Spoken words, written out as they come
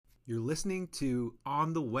You're listening to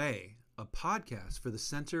On the Way, a podcast for the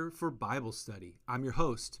Center for Bible Study. I'm your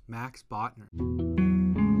host, Max Botner.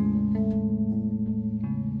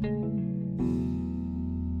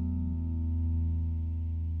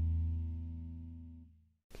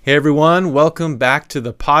 Hey everyone, welcome back to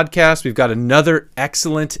the podcast. We've got another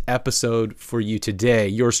excellent episode for you today.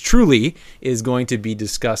 Yours truly is going to be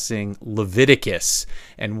discussing Leviticus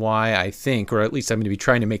and why I think, or at least I'm going to be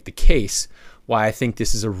trying to make the case, why I think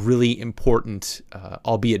this is a really important,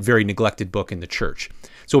 albeit very neglected book in the church.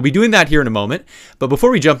 So we'll be doing that here in a moment. But before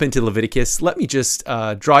we jump into Leviticus, let me just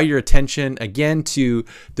draw your attention again to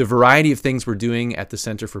the variety of things we're doing at the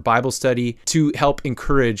Center for Bible Study to help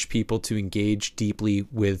encourage people to engage deeply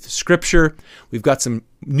with Scripture. We've got some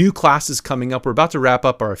new classes coming up. We're about to wrap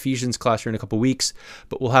up our Ephesians class here in a couple weeks,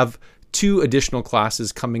 but we'll have 2 additional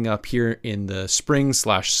classes coming up here in the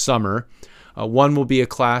spring/summer. One will be a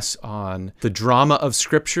class on the drama of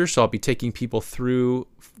Scripture, so I'll be taking people through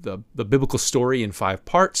the biblical story in 5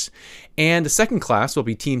 parts. And the second class will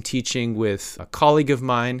be team teaching with a colleague of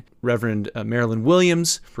mine, Reverend Marilyn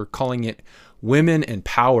Williams. We're calling it Women and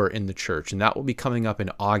Power in the Church, and that will be coming up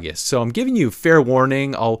in August. So I'm giving you fair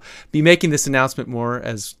warning. I'll be making this announcement more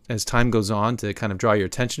as time goes on to kind of draw your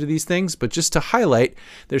attention to these things, but just to highlight,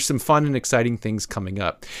 there's some fun and exciting things coming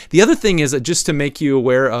up. The other thing is just to make you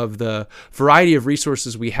aware of the variety of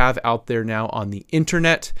resources we have out there now on the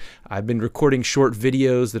internet. I've been recording short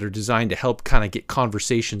videos that are designed to help kind of get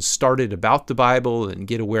conversations started about the Bible and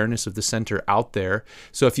get awareness of the center out there.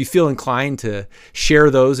 So if you feel inclined to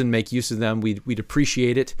share those and make use of them, we'd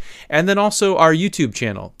appreciate it. And then also our YouTube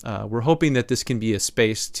channel. We're hoping that this can be a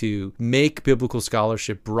space to make biblical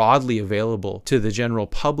scholarship broadly available to the general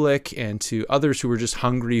public and to others who are just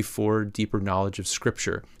hungry for deeper knowledge of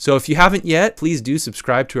Scripture. So if you haven't yet, please do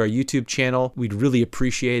subscribe to our YouTube channel. We'd really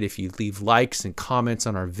appreciate if you leave likes and comments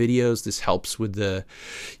on our videos. This helps with the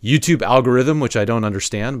YouTube algorithm, which I don't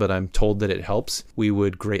understand, but I'm told that it helps. We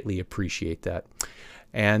would greatly appreciate that.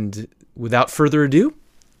 And without further ado,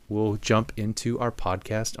 we'll jump into our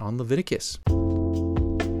podcast on Leviticus.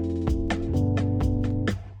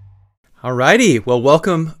 Alrighty, well,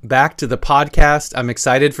 welcome back to the podcast. I'm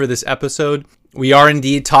excited for this episode. We are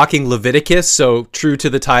indeed talking Leviticus, so true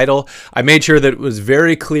to the title. I made sure that it was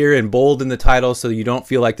very clear and bold in the title so you don't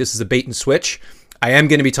feel like this is a bait and switch. I am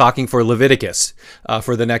going to be talking for Leviticus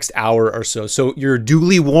for the next hour or so, so you're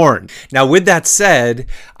duly warned. Now, with that said,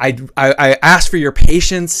 I ask for your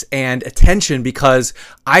patience and attention because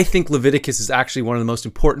I think Leviticus is actually one of the most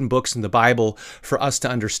important books in the Bible for us to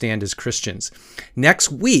understand as Christians.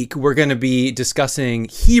 Next week, we're going to be discussing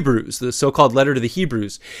Hebrews, the so-called letter to the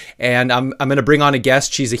Hebrews, and I'm going to bring on a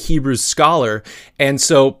guest. She's a Hebrews scholar, and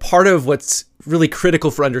so part of what's really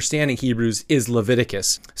critical for understanding Hebrews is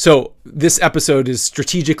Leviticus. So this episode is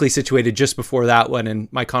strategically situated just before that one and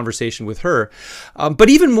my conversation with her. But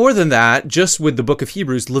even more than that, just with the book of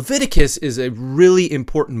Hebrews, Leviticus is a really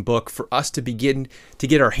important book for us to begin to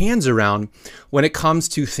get our hands around when it comes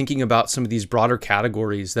to thinking about some of these broader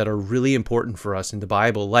categories that are really important for us in the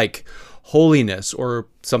Bible, like holiness or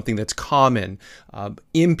something that's common,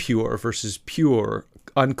 impure versus pure,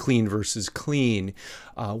 unclean versus clean.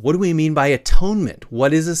 What do we mean by atonement?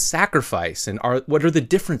 What is a sacrifice? And what are the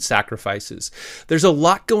different sacrifices? There's a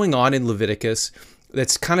lot going on in Leviticus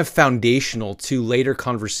that's kind of foundational to later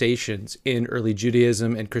conversations in early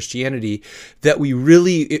Judaism and Christianity that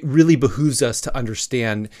it really behooves us to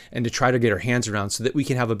understand and to try to get our hands around so that we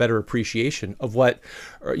can have a better appreciation of what,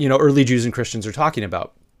 early Jews and Christians are talking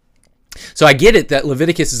about. So I get it that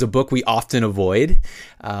Leviticus is a book we often avoid,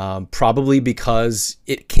 probably because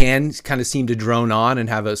it can kind of seem to drone on and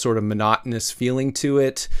have a sort of monotonous feeling to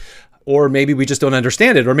it, or maybe we just don't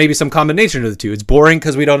understand it, or maybe some combination of the two. It's boring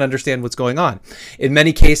because we don't understand what's going on. In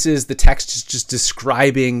many cases, the text is just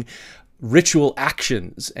describing ritual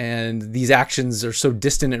actions, and these actions are so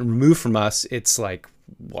distant and removed from us, it's like,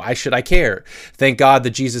 why should I care? Thank God that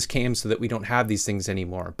Jesus came so that we don't have these things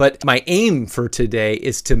anymore. But my aim for today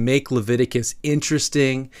is to make Leviticus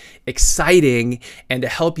interesting, exciting, and to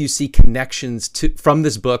help you see connections from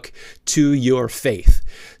this book to your faith.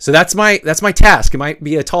 So that's my task. It might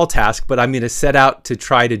be a tall task, but I'm going to set out to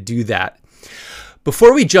try to do that.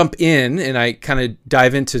 Before we jump in and I kind of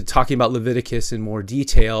dive into talking about Leviticus in more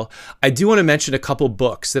detail, I do want to mention a couple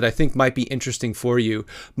books that I think might be interesting for you.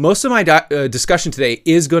 Most of my discussion today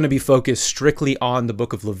is going to be focused strictly on the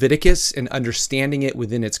book of Leviticus and understanding it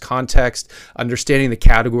within its context, understanding the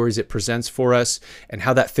categories it presents for us and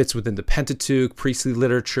how that fits within the Pentateuch, priestly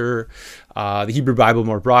literature, the Hebrew Bible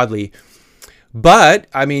more broadly. But,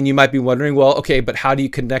 I mean, you might be wondering, well, okay, but how do you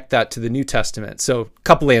connect that to the New Testament? So, a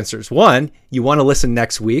couple answers. One, you want to listen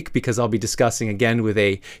next week because I'll be discussing again with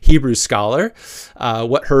a Hebrew scholar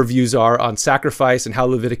what her views are on sacrifice and how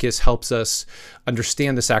Leviticus helps us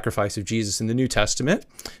understand the sacrifice of Jesus in the New Testament.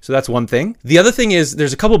 So that's one thing. The other thing is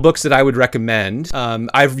there's a couple books that I would recommend.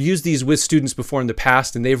 I've used these with students before in the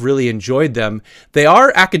past, and they've really enjoyed them. They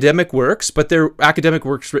are academic works, but they're academic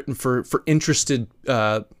works written for interested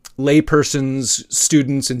laypersons,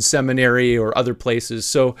 students in seminary or other places.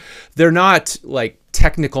 So they're not like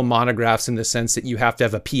technical monographs in the sense that you have to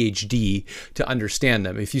have a PhD to understand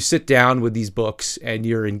them. If you sit down with these books and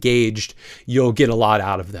you're engaged, you'll get a lot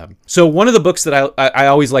out of them. So one of the books that I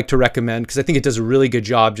always like to recommend, because I think it does a really good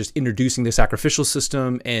job just introducing the sacrificial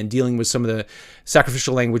system and dealing with some of the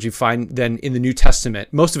sacrificial language you find then in the New Testament.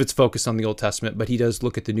 Most of it's focused on the Old Testament, but he does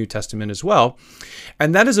look at the New Testament as well.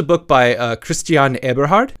 And that is a book by Christian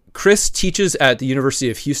Eberhard. Chris teaches at the University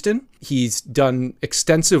of Houston. He's done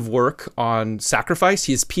extensive work on sacrifice.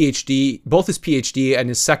 He has PhD, both his PhD and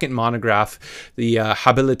his second monograph, the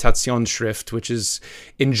Habilitationsschrift, which is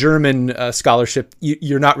in German scholarship.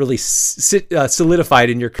 You're not really solidified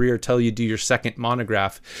in your career until you do your second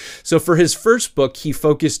monograph. So for his first book, he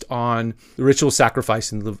focused on the ritual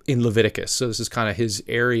sacrifice in Leviticus. So this is kind of his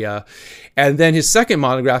area. And then his second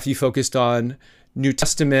monograph, he focused on New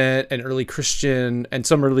Testament and early Christian and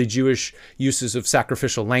some early Jewish uses of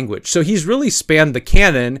sacrificial language. So he's really spanned the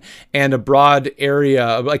canon and a broad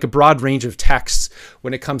area, like a broad range of texts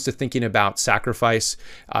when it comes to thinking about sacrifice.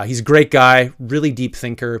 He's a great guy, really deep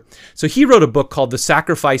thinker. So he wrote a book called The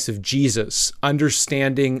Sacrifice of Jesus,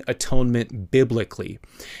 Understanding Atonement Biblically.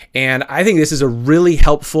 And I think this is a really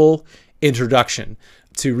helpful introduction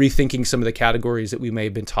to rethinking some of the categories that we may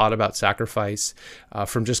have been taught about sacrifice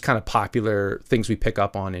from just kind of popular things we pick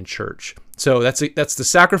up on in church. So that's The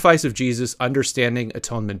Sacrifice of Jesus, Understanding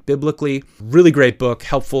Atonement Biblically. Really great book,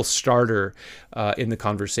 helpful starter in the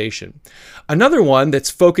conversation. Another one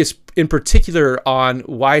that's focused in particular on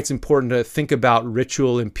why it's important to think about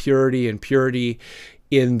ritual impurity and purity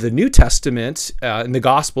in the New Testament, in the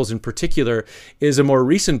Gospels in particular, is a more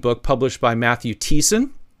recent book published by Matthew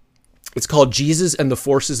Thiessen. It's called Jesus and the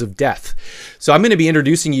Forces of Death. So I'm going to be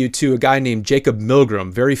introducing you to a guy named Jacob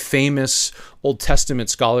Milgrom, very famous Old Testament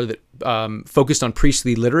scholar that focused on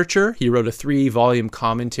priestly literature. He wrote a 3-volume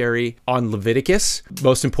commentary on Leviticus,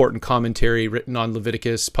 most important commentary written on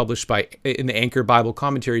Leviticus, published in the Anchor Bible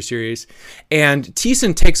Commentary Series. And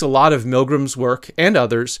Thiessen takes a lot of Milgrom's work and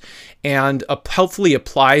others and helpfully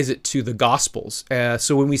applies it to the Gospels.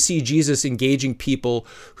 So when we see Jesus engaging people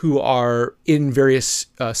who are in various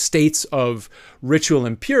states of ritual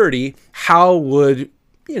impurity, how would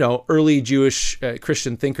early Jewish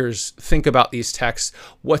Christian thinkers think about these texts?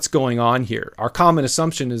 What's going on here? Our common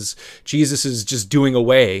assumption is Jesus is just doing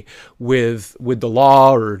away with the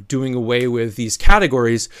law or doing away with these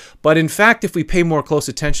categories. But in fact, if we pay more close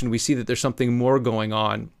attention, we see that there's something more going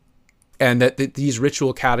on, and that these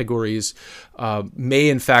ritual categories may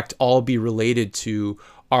in fact all be related to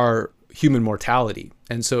our human mortality.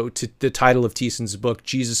 And so to the title of Thiessen's book,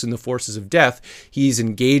 Jesus and the Forces of Death, he's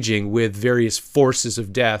engaging with various forces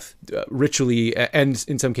of death, ritually and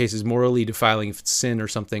in some cases morally defiling, if it's sin or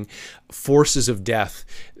something, forces of death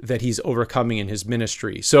that he's overcoming in his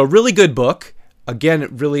ministry. So a really good book.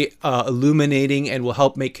 Again, really illuminating and will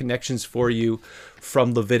help make connections for you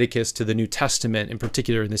from Leviticus to the New Testament, in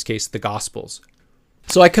particular, in this case, the Gospels.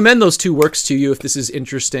 So I commend those two works to you if this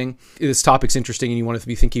topic's interesting and you want to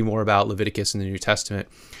be thinking more about Leviticus and the New Testament.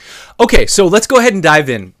 Okay, so let's go ahead and dive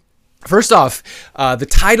in. First off, the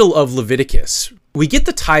title of Leviticus. We get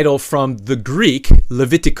the title from the Greek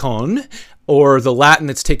Levitikon, or the Latin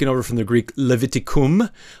that's taken over from the Greek Leviticum.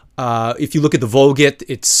 If you look at the Vulgate,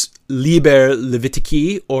 it's Liber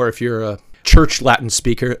Levitici, or if you're a church Latin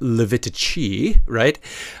speaker, Levitici, right?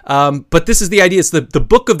 But this is the idea. It's the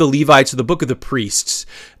book of the Levites, or the book of the priests.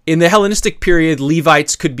 In the Hellenistic period,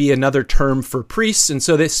 Levites could be another term for priests, and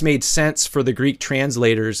so this made sense for the Greek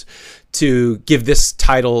translators to give this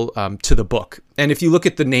title to the book. And if you look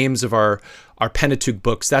at the names of our Pentateuch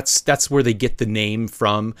books, that's where they get the name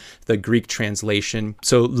from, the Greek translation.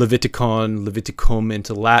 So Leviticon, Leviticum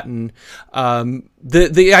into Latin.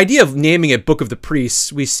 The idea of naming it Book of the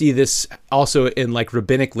Priests, we see this also in like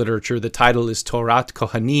rabbinic literature. The title is Torat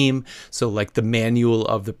Kohanim, so like the manual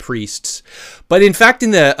of the priests. But in fact,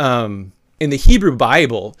 in the Hebrew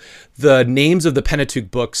Bible, the names of the Pentateuch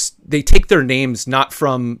books, they take their names not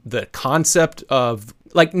from the concept of,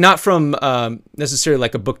 like, not from necessarily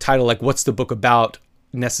like a book title, like what's the book about,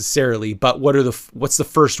 necessarily, but what's the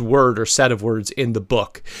first word or set of words in the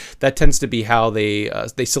book. That tends to be how they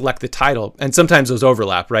select the title, and sometimes those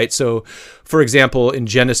overlap, right? So, for example, in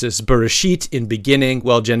Genesis, Bereshit, in beginning.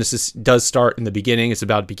 Well, Genesis does start in the beginning. It's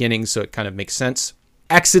about beginning, so it kind of makes sense.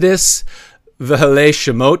 Exodus, V'halei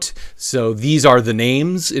Shemot. So these are the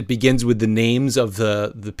names. It begins with the names of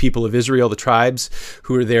the people of Israel, the tribes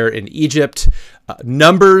who are there in Egypt.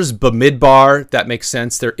 Numbers, Bamidbar. That makes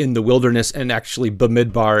sense. They're in the wilderness, and actually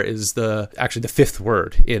Bamidbar is the fifth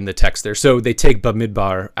word in the text there. So they take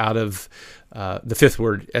Bamidbar out of the fifth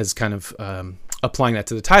word as kind of applying that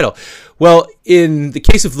to the title. Well, in the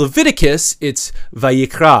case of Leviticus, it's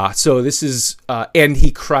Vayikra. So this is, and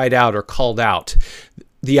he cried out or called out.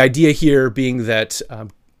 The idea here being that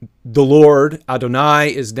the Lord,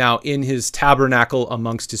 Adonai, is now in his tabernacle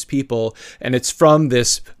amongst his people, and it's from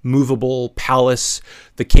this movable palace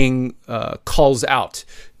the king calls out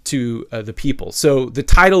to the people. So the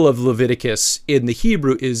title of Leviticus in the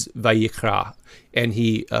Hebrew is Vayikra, and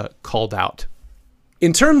he called out.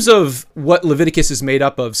 In terms of what Leviticus is made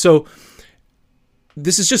up of, so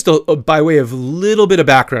this is just by way of a little bit of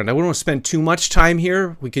background. I wouldn't want to spend too much time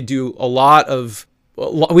here. We could have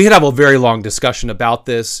a very long discussion about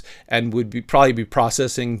this, and would probably be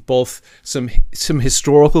processing both some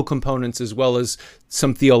historical components as well as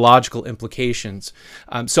some theological implications.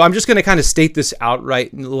 So I'm just going to kind of state this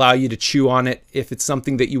outright and allow you to chew on it. If it's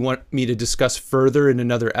something that you want me to discuss further in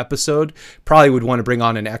another episode, probably would want to bring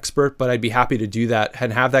on an expert, but I'd be happy to do that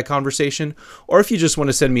and have that conversation. Or if you just want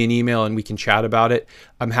to send me an email and we can chat about it,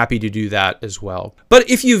 I'm happy to do that as well. But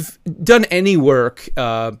if you've done any work,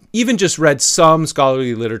 even just read some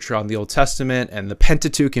scholarly literature on the Old Testament and the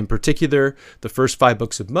Pentateuch in particular, the first 5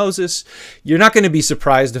 books of Moses, you're not going to be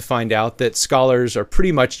surprised to find out that scholars are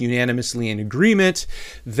pretty much unanimously in agreement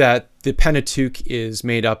that the Pentateuch is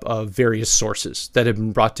made up of various sources that have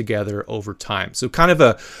been brought together over time. So kind of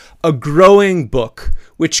a growing book,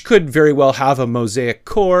 which could very well have a Mosaic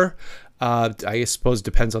core. I suppose it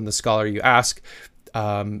depends on the scholar you ask.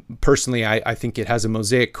 Personally, I think it has a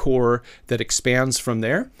Mosaic core that expands from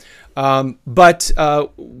there. But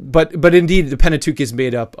indeed, the Pentateuch is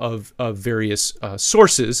made up of various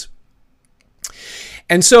sources.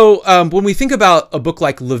 And so when we think about a book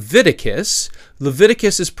like Leviticus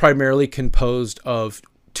is primarily composed of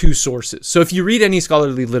 2 sources. So if you read any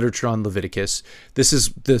scholarly literature on Leviticus, this is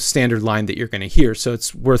the standard line that you're going to hear. So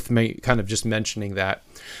it's worth kind of just mentioning that.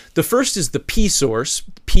 The first is the P source,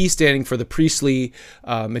 P standing for the priestly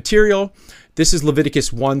material. This is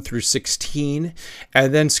Leviticus 1 through 16.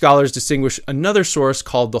 And then scholars distinguish another source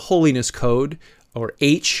called the Holiness Code, or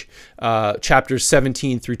H, chapters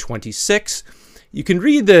 17 through 26. You can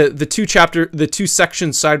read the two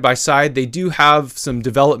sections side by side. They do have some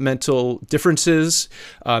developmental differences.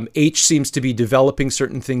 H seems to be developing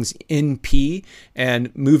certain things in P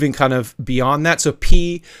and moving kind of beyond that. So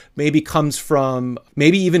P maybe comes from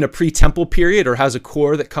maybe even a pre-temple period, or has a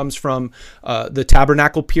core that comes from the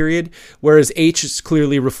tabernacle period, whereas H is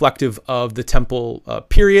clearly reflective of the temple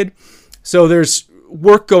period. So there's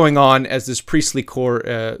work going on as this priestly core,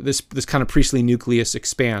 this kind of priestly nucleus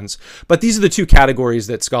expands. But these are the 2 categories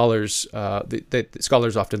that scholars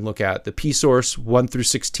often look at: the P source 1 through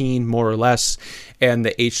 16, more or less, and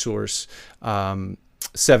the H source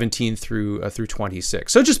 17 through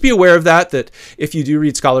 26. So just be aware of that if you do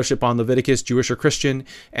read scholarship on Leviticus, Jewish or Christian,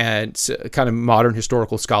 and kind of modern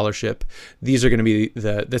historical scholarship, these are going to be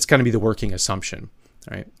that's going to be the working assumption.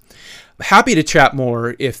 All right. Happy to chat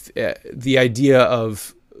more if the idea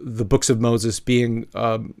of the books of Moses being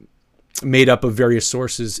made up of various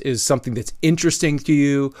sources is something that's interesting to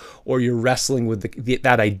you, or you're wrestling with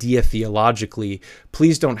that idea theologically.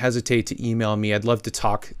 Please don't hesitate to email me. I'd love to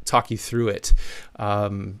talk you through it.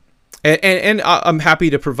 And I'm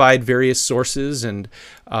happy to provide various sources and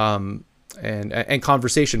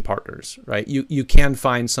conversation partners, right? You can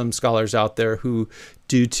find some scholars out there who,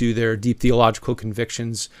 due to their deep theological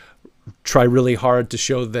convictions, try really hard to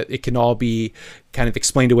show that it can all be kind of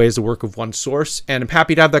explained away as the work of one source. And I'm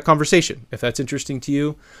happy to have that conversation. If that's interesting to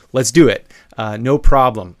you, let's do it. No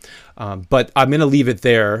problem. But I'm going to leave it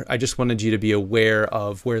there. I just wanted you to be aware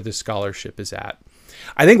of where the scholarship is at.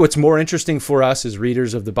 I think what's more interesting for us as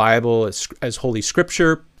readers of the Bible, as Holy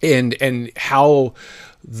Scripture, and how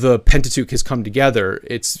the Pentateuch has come together,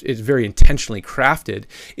 it's very intentionally crafted,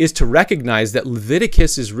 is to recognize that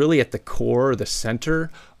Leviticus is really at the core, the center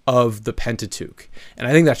of the Pentateuch. And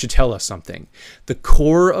I think that should tell us something. The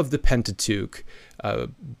core of the Pentateuch,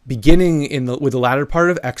 beginning with the latter part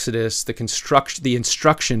of Exodus, the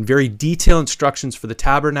instruction, very detailed instructions for the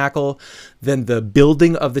tabernacle, then the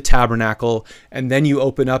building of the tabernacle, and then you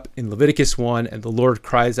open up in Leviticus 1 and the Lord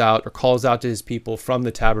cries out or calls out to his people from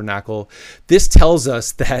the tabernacle. This tells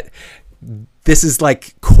us that this is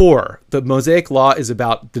like core. The Mosaic Law is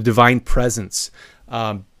about the divine presence,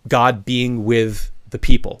 God being with the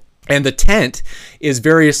people. And the tent is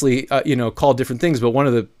variously, called different things, but one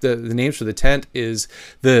of the names for the tent is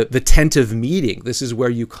the tent of meeting. This is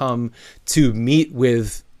where you come to meet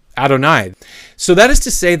with Adonai. So that is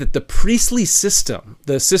to say that the priestly system,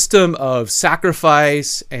 the system of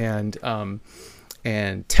sacrifice and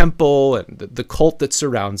temple and the cult that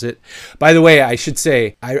surrounds it. By the way, I should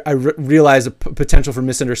say, I realize a potential for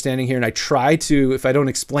misunderstanding here, and I try to, if I don't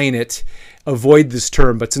explain it, avoid this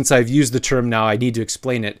term, but since I've used the term now, I need to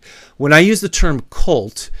explain it. When I use the term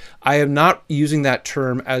cult, I am not using that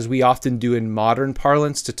term as we often do in modern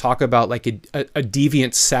parlance to talk about like a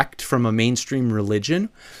deviant sect from a mainstream religion.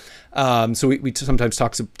 So we sometimes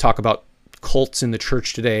talk about cults in the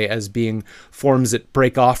church today as being forms that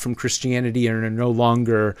break off from Christianity and are no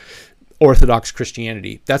longer Orthodox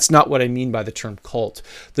Christianity. That's not what I mean by the term cult.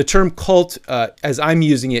 The term cult, as I'm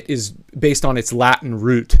using it, is based on its Latin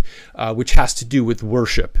root, which has to do with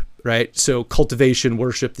worship, right? So cultivation,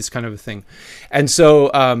 worship, this kind of a thing. And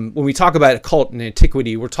so when we talk about a cult in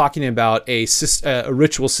antiquity, we're talking about a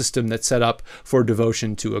ritual system that's set up for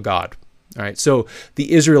devotion to a god. All right, so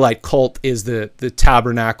the Israelite cult is the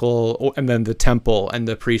tabernacle and then the temple and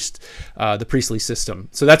the priestly system.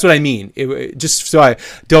 So that's what I mean. Just so I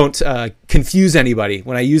don't confuse anybody,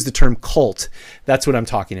 when I use the term cult, that's what I'm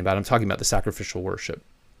talking about. I'm talking about the sacrificial worship.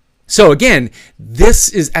 So again, this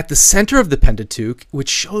is at the center of the Pentateuch, which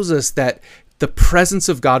shows us that the presence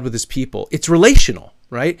of God with his people, it's relational,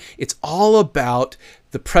 right? It's all about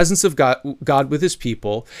the presence of God with his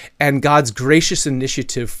people and God's gracious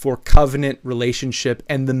initiative for covenant relationship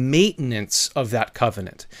and the maintenance of that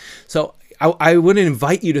covenant. So I would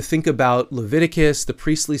invite you to think about Leviticus, the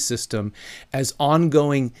priestly system, as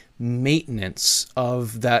ongoing maintenance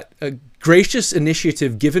of that gracious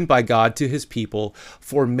initiative given by God to his people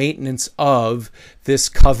for maintenance of this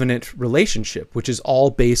covenant relationship, which is all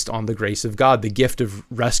based on the grace of God, the gift of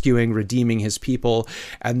rescuing, redeeming his people,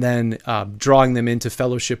 and then drawing them into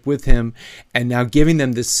fellowship with him, and now giving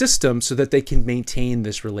them this system so that they can maintain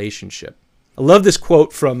this relationship. I love this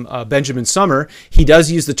quote from Benjamin Summer. He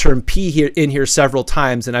does use the term P in here several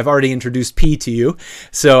times, and I've already introduced P to you,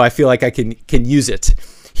 so I feel like I can use it.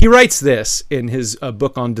 He writes this in his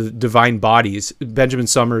book on divine bodies. Benjamin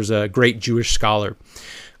Summer's a great Jewish scholar.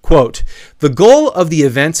 Quote, "The goal of the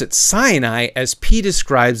events at Sinai, as P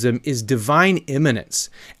describes them, is divine immanence,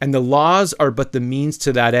 and the laws are but the means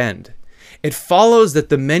to that end. It follows that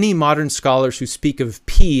the many modern scholars who speak of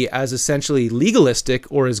P as essentially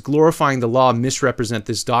legalistic or as glorifying the law misrepresent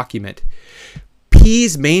this document.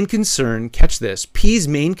 P's main concern, catch this, P's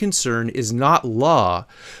main concern is not law,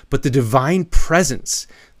 but the divine presence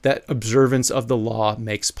that observance of the law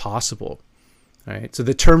makes possible." All right, so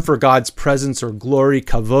the term for God's presence or glory,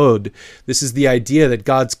 kavod, this is the idea that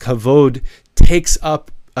God's kavod takes up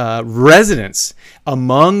residence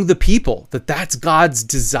among the people, that's God's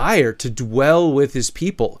desire to dwell with his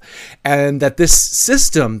people, and that this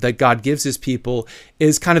system that God gives his people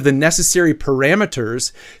is kind of the necessary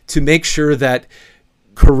parameters to make sure that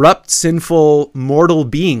corrupt, sinful, mortal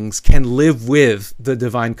beings can live with the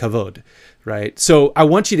divine kavod, right? So I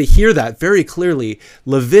want you to hear that very clearly.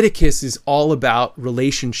 Leviticus is all about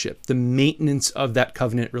relationship, the maintenance of that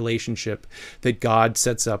covenant relationship that God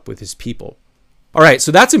sets up with his people. All right,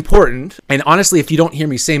 so that's important. And honestly, if you don't hear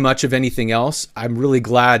me say much of anything else, I'm really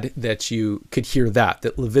glad that you could hear that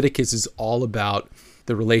Leviticus is all about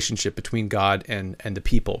the relationship between God and the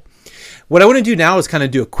people. What I want to do now is kind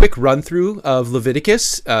of do a quick run through of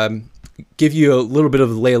Leviticus, give you a little bit of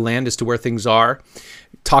the lay of land as to where things are,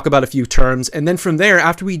 talk about a few terms, and then from there,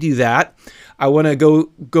 after we do that, I want to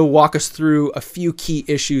go walk us through a few key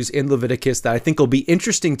issues in Leviticus that I think will be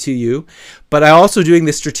interesting to you, but I'm also doing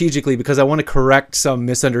this strategically because I want to correct some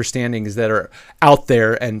misunderstandings that are out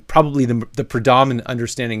there, and probably the predominant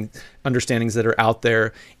understandings that are out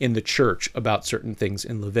there in the church about certain things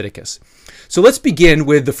in Leviticus. So let's begin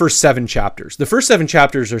with the first 7 chapters. The first 7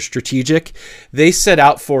 chapters are strategic. They set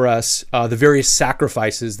out for us the various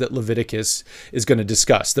sacrifices that Leviticus is going to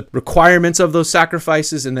discuss, the requirements of those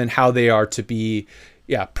sacrifices, and then how they are to be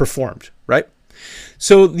performed, right?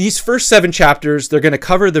 So these first 7 chapters, they're going to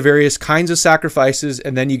cover the various kinds of sacrifices,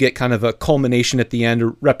 and then you get kind of a culmination at the end, a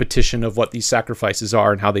repetition of what these sacrifices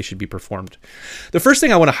are and how they should be performed. The first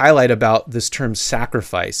thing I want to highlight about this term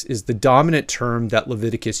sacrifice is the dominant term that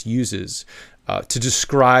Leviticus uses to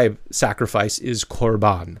describe sacrifice is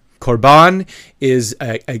korban. Korban is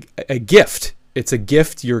a gift. It's a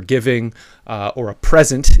gift you're giving, or a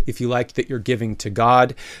present, if you like, that you're giving to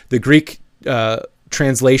God. The Greek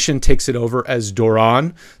translation takes it over as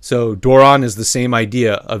doron. So doron is the same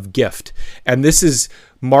idea of gift. And this is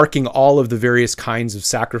marking all of the various kinds of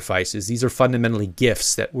sacrifices. These are fundamentally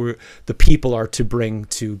gifts that the people are to bring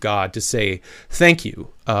to God to say thank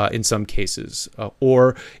you in some cases,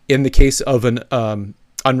 or in the case of an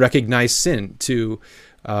unrecognized sin to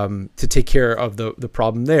take care of the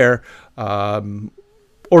problem there,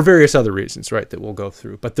 or various other reasons, right, that we'll go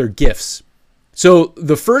through. But they're gifts. So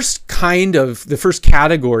the first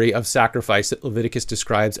category of sacrifice that Leviticus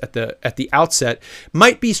describes at the outset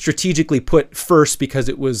might be strategically put first because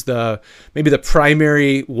it was maybe the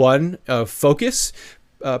primary one of focus.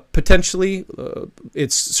 Potentially,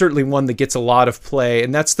 it's certainly one that gets a lot of play,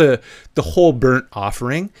 and that's the whole burnt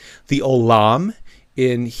offering, the olam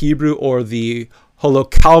in Hebrew, or the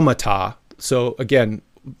holokaumata. So again,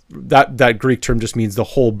 that Greek term just means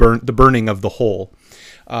the burning of the whole.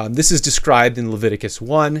 This is described in Leviticus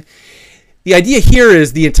 1. The idea here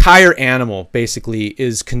is the entire animal basically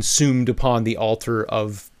is consumed upon the altar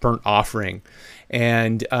of burnt offering.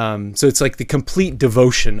 And so it's like the complete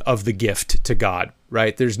devotion of the gift to God,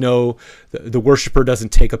 right? There's the worshiper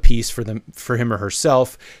doesn't take a piece for him or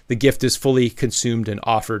herself. The gift is fully consumed and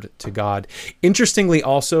offered to God. Interestingly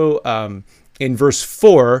also, in verse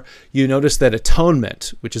 4, you notice that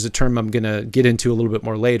atonement, which is a term I'm going to get into a little bit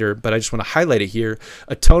more later, but I just want to highlight it here.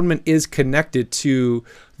 Atonement is connected to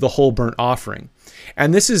the whole burnt offering.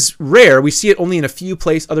 And this is rare. We see it only in a few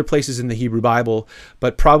other places in the Hebrew Bible,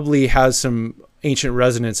 but probably has some ancient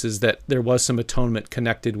resonances that there was some atonement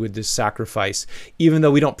connected with this sacrifice, even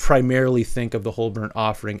though we don't primarily think of the whole burnt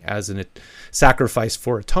offering as a sacrifice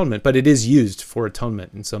for atonement, but it is used for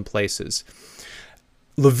atonement in some places.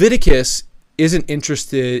 Leviticus isn't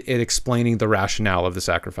interested in explaining the rationale of the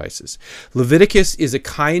sacrifices. Leviticus is a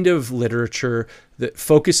kind of literature that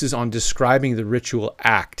focuses on describing the ritual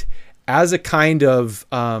act as a kind of,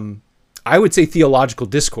 I would say, theological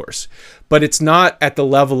discourse, but it's not at the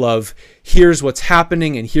level of here's what's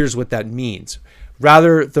happening and here's what that means.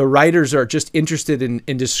 Rather, the writers are just interested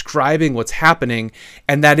in describing what's happening,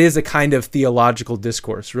 and that is a kind of theological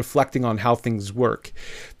discourse, reflecting on how things work.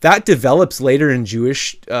 That develops later in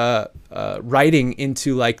Jewish writing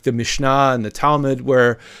into like the Mishnah and the Talmud,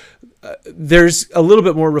 where there's a little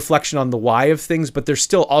bit more reflection on the why of things, but there's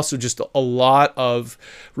still also just a lot of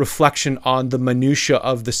reflection on the minutia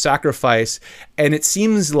of the sacrifice. And it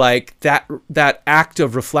seems like that act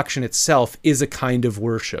of reflection itself is a kind of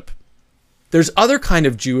worship. There's other kind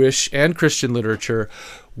of Jewish and Christian literature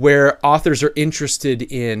where authors are interested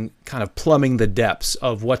in kind of plumbing the depths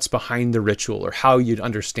of what's behind the ritual or how you'd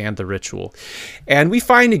understand the ritual. And we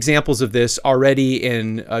find examples of this already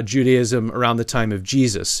in Judaism around the time of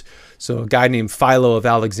Jesus. So a guy named Philo of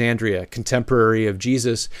Alexandria, contemporary of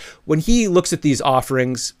Jesus, when he looks at these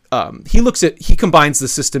offerings, he combines the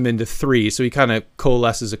system into 3. So he kind of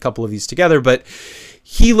coalesces a couple of these together, but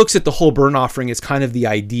he looks at the whole burnt offering as kind of the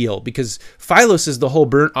ideal, because Philo says the whole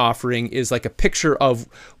burnt offering is like a picture of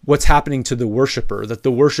what's happening to the worshiper, that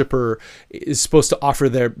the worshiper is supposed to offer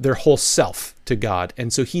their whole self to God.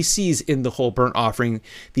 And so he sees in the whole burnt offering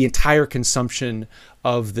the entire consumption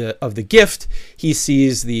of the gift. He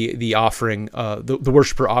sees the offering, the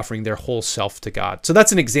worshiper offering their whole self to God. So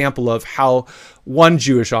that's an example of how one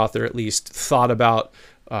Jewish author at least thought about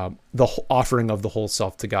the offering of the whole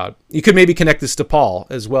self to God. You could maybe connect this to Paul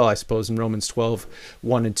as well, I suppose, in Romans 12,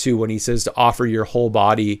 1 and 2, when he says to offer your whole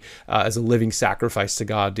body as a living sacrifice to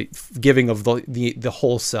God, giving of the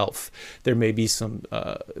whole self. There may be some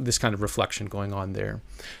this kind of reflection going on there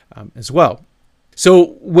as well.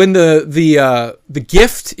 So when the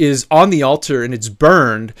gift is on the altar and it's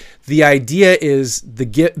burned, the idea is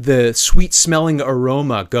the sweet smelling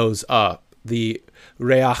aroma goes up, the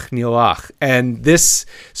reach nioach, and this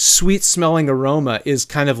sweet smelling aroma is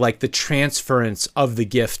kind of like the transference of the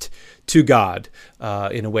gift to God.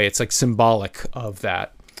 In a way, it's like symbolic of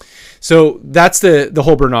that. So that's the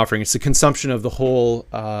whole burnt offering. It's the consumption of the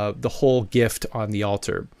whole gift on the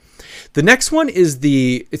altar. The next one is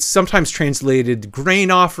it's sometimes translated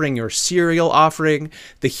grain offering or cereal offering.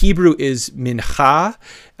 The Hebrew is mincha.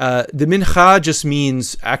 The mincha just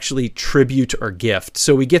means actually tribute or gift.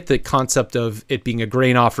 So we get the concept of it being a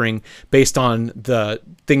grain offering based on the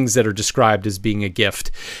things that are described as being a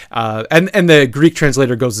gift. And the Greek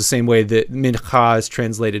translator goes the same way. The mincha is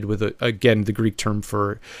translated with, again, the Greek term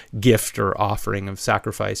for gift or offering of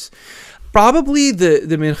sacrifice. Probably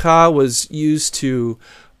the mincha was used to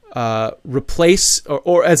replace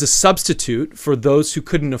or as a substitute for those who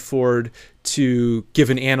couldn't afford to give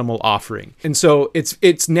an animal offering. And so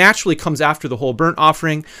it's naturally comes after the whole burnt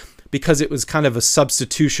offering because it was kind of a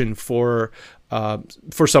substitution for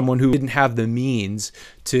someone who didn't have the means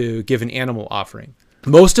to give an animal offering.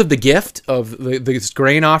 Most of the gift of this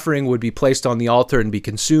grain offering would be placed on the altar and be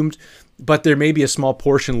consumed, but there may be a small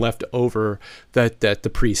portion left over that the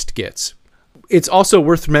priest gets. It's also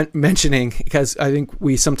worth mentioning, because I think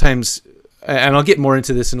we sometimes, and I'll get more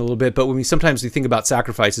into this in a little bit, but when we think about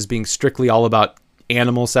sacrifice as being strictly all about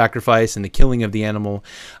animal sacrifice and the killing of the animal,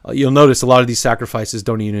 you'll notice a lot of these sacrifices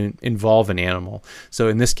don't even involve an animal. So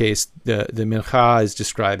in this case, the mincha is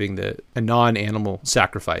describing a non-animal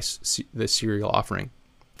sacrifice, the cereal offering.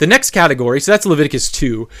 The next category, so that's Leviticus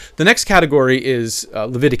 2. The next category is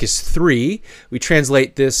Leviticus 3. We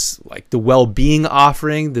translate this like the well-being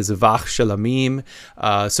offering, the Zavach Shalamim.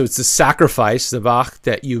 So it's the sacrifice, Zavach,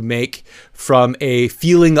 that you make from a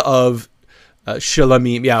feeling of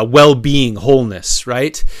Shalamim, well-being, wholeness,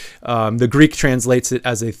 right? The Greek translates it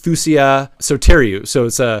as a thusia soteriou. So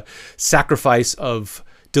it's a sacrifice of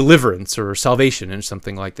deliverance or salvation or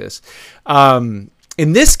something like this.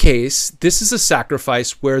 In this case, this is a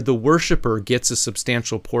sacrifice where the worshiper gets a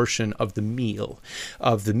substantial portion of the meal,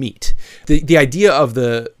 of the meat. The idea of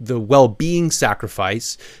the well-being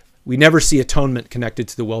sacrifice, we never see atonement connected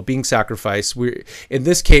to the well-being sacrifice. In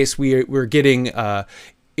this case, we're getting,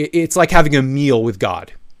 it's like having a meal with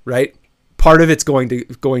God, right? Part of it's going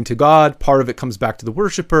to God, part of it comes back to the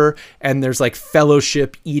worshiper, and there's like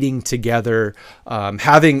fellowship, eating together,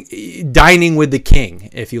 dining with the king,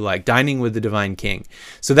 if you like, dining with the divine king.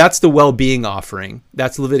 So that's the well-being offering.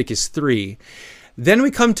 That's Leviticus 3. Then we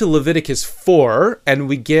come to Leviticus 4, and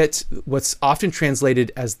we get what's often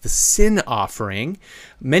translated as the sin offering.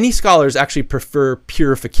 Many scholars actually prefer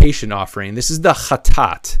purification offering. This is the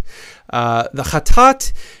chatat. The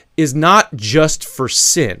chatat is not just for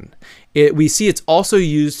sin. We see it's also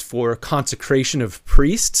used for consecration of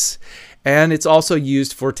priests, and it's also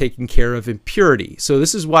used for taking care of impurity. So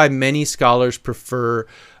this is why many scholars prefer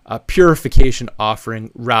a purification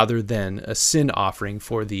offering rather than a sin offering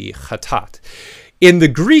for the chatat. In the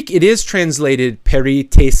Greek, it is translated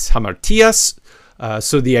perites hamartias.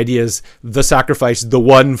 So the idea is the sacrifice, the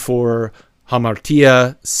one for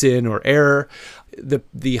hamartia, sin or error. The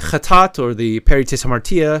chatat or the perites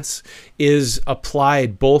hamartias is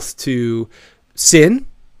applied both to sin,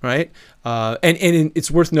 right?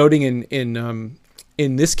 It's worth noting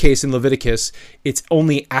in this case in Leviticus, it's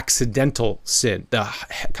only accidental sin, the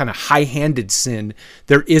kind of high-handed sin.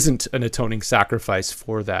 There isn't an atoning sacrifice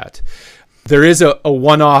for that. There is a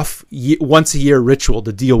one-off, once-a-year ritual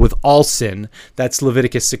to deal with all sin. That's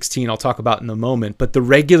Leviticus 16. I'll talk about in a moment. But the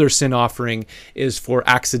regular sin offering is for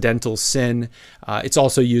accidental sin. It's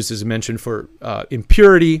also used, as I mentioned, for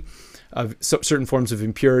impurity, certain forms of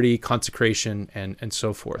impurity, consecration, and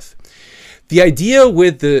so forth. The idea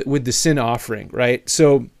with the sin offering, right?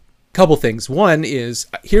 So, couple things. One is,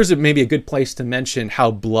 here's maybe a good place to mention how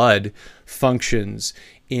blood functions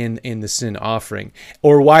in the sin offering,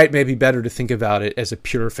 or why it may be better to think about it as a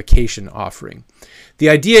purification offering. The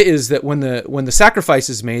idea is that when the sacrifice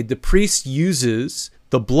is made, the priest uses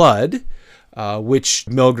the blood, which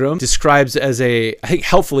Milgram describes as I think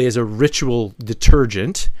helpfully as a ritual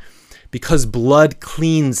detergent, because blood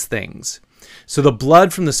cleans things. So the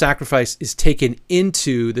blood from the sacrifice is taken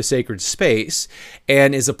into the sacred space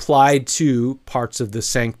and is applied to parts of the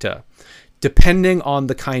sancta, depending on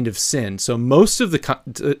the kind of sin. So most of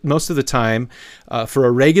the time, for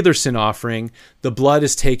a regular sin offering, the blood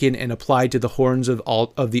is taken and applied to the horns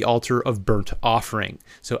of the altar of burnt offering,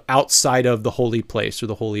 so outside of the holy place or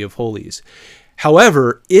the Holy of Holies.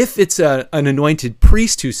 However, if it's an anointed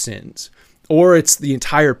priest who sins, or it's the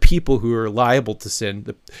entire people who are liable to sin,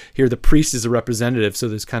 here the priest is a representative, so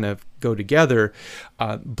this kind of go together,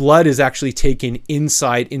 blood is actually taken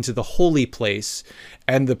inside into the holy place,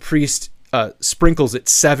 and the priest sprinkles it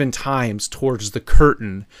 7 times towards the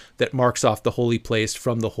curtain that marks off the holy place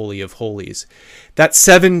from the Holy of Holies. That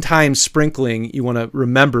 7 times sprinkling you want to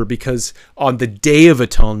remember, because on the Day of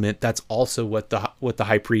Atonement, that's also what the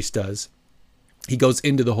high priest does. He goes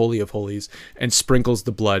into the Holy of Holies and sprinkles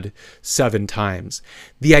the blood 7 times.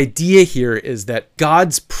 The idea here is that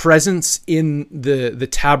God's presence in the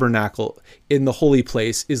tabernacle, in the holy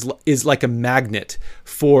place, is like a magnet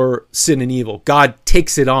for sin and evil. God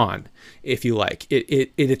takes it on, if you like.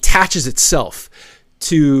 It attaches itself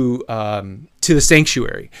to the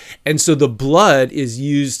sanctuary. And so the blood is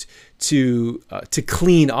used to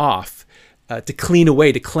clean off, to clean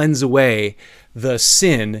away, to cleanse away the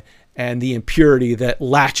sin and the impurity that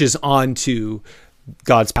latches onto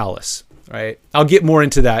God's palace, right? I'll get more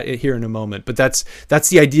into that here in a moment, but that's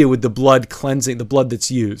the idea with the blood cleansing, the blood that's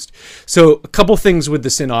used. So a couple things with the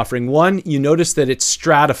sin offering. One, you notice that it's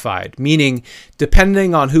stratified, meaning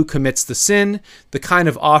depending on who commits the sin, the kind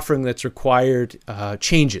of offering that's required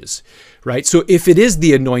changes, right? So if it is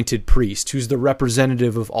the anointed priest, who's the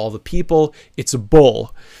representative of all the people, it's a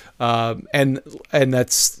bull. And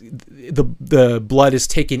that's the blood is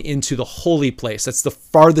taken into the holy place. That's the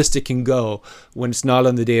farthest it can go when it's not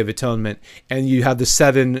on the Day of Atonement. And you have the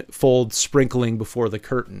 7-fold sprinkling before the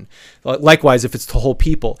curtain. Likewise, if it's the whole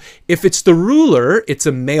people. If it's the ruler, it's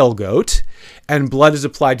a male goat, and blood is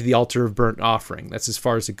applied to the altar of burnt offering. That's as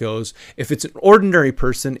far as it goes. If it's an ordinary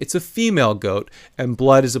person, it's a female goat, and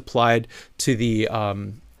blood is applied to the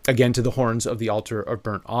again, to the horns of the altar of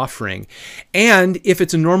burnt offering. And if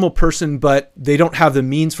it's a normal person, but they don't have the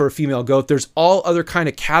means for a female goat, there's all other kind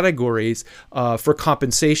of categories for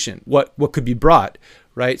compensation. What could be brought,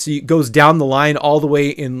 right? So it goes down the line all the way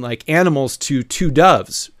in like animals to 2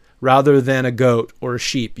 doves rather than a goat or a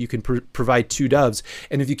sheep. You can provide 2 doves.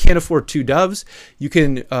 And if you can't afford 2 doves, you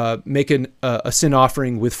can make a sin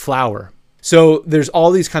offering with flour. So there's all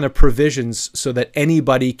these kind of provisions so that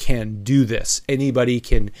anybody can do this. Anybody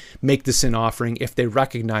can make the sin offering if they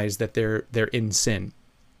recognize that they're in sin.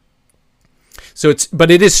 So but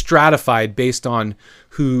it is stratified based on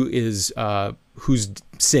who's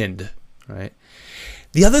sinned, right?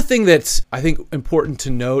 The other thing that's I think important to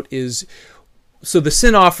note is, so the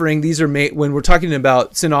sin offering, these are made, when we're talking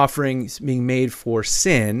about sin offerings being made for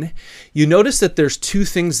sin, you notice that there's 2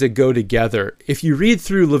 things that go together. If you read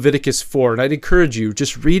through Leviticus 4, and I'd encourage you,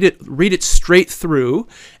 just read it straight through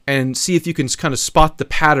and see if you can kind of spot the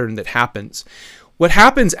pattern that happens. What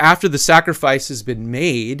happens after the sacrifice has been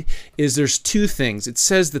made is there's 2 things. It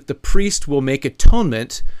says that the priest will make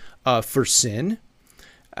atonement for sin,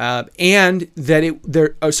 and that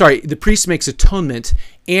the priest makes atonement,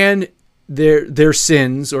 and their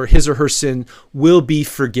sins, or his or her sin, will be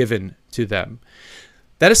forgiven to them.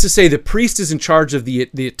 That is to say, the priest is in charge of the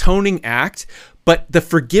atoning act, but the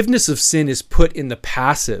forgiveness of sin is put in the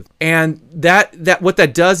passive. And that what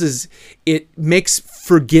that does is it makes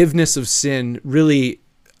forgiveness of sin really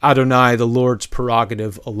Adonai, the Lord's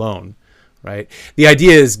prerogative alone, right? The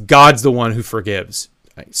idea is God's the one who forgives.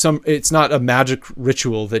 It's not a magic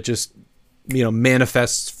ritual that just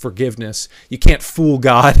manifests forgiveness. You can't fool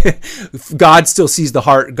God. God still sees the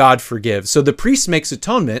heart. God forgives. So the priest makes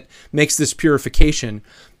atonement, makes this purification,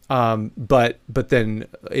 but then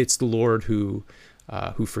it's the Lord who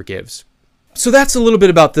forgives. So that's a little bit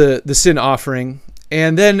about the sin offering.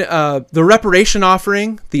 And then the reparation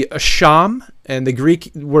offering, the asham, and the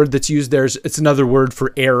Greek word that's used there, it's another word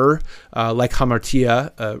for error, like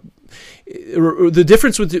hamartia. The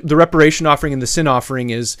difference with the reparation offering and the sin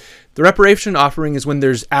offering is the reparation offering is when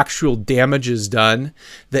there's actual damages done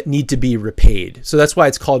that need to be repaid. So that's why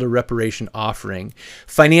it's called a reparation offering.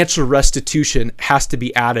 Financial restitution has to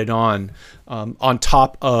be added on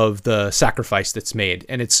top of the sacrifice that's made,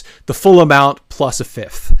 and it's the full amount plus a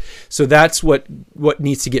fifth. So that's what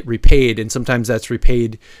needs to get repaid, and sometimes that's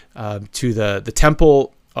repaid to the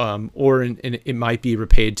temple, or it might be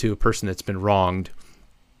repaid to a person that's been wronged.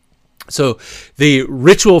 So the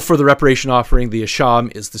ritual for the reparation offering, the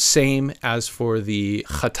asham, is the same as for the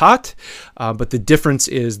chatat, but the difference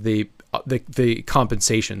is the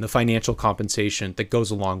compensation, the financial compensation that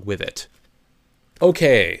goes along with it.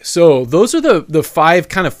 Okay, so those are the five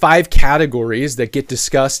categories that get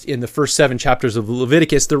discussed in the first 7 chapters of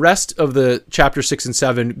Leviticus. The rest of the chapter 6 and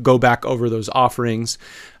 7 go back over those offerings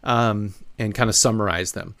and kind of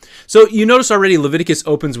summarize them. So you notice already Leviticus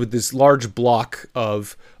opens with this large block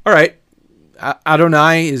of, all right,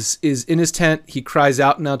 Adonai is in his tent. He cries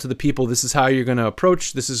out now to the people, this is how you're going to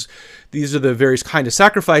approach. These are the various kind of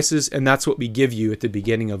sacrifices, and that's what we give you at the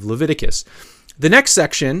beginning of Leviticus. The next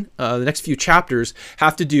section, the next few chapters,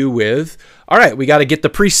 have to do with, all right, we got to get the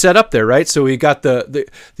priest set up there, right? So we got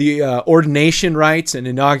the ordination rites and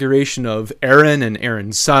inauguration of Aaron and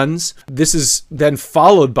Aaron's sons. This is then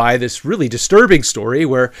followed by this really disturbing story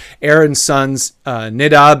where Aaron's sons,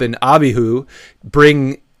 Nadab and Abihu,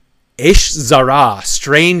 bring Esh Zarah,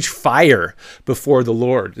 strange fire before the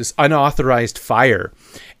Lord, this unauthorized fire.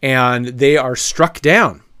 And they are struck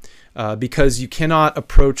down because you cannot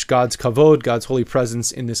approach God's kavod, God's holy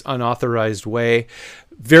presence, in this unauthorized way.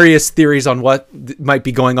 Various theories on what might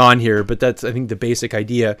be going on here, but that's, I think, the basic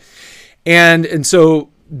idea. And so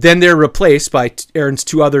then they're replaced by Aaron's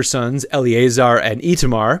two other sons, Eleazar and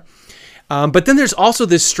Itamar. But then there's also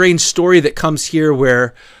this strange story that comes here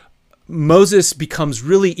where Moses becomes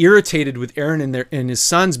really irritated with Aaron and his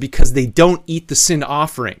sons because they don't eat the sin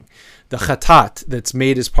offering, the chatat that's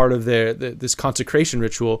made as part of this consecration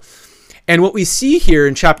ritual. And what we see here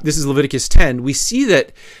in this is Leviticus 10, we see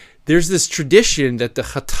that there's this tradition that the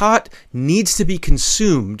chatat needs to be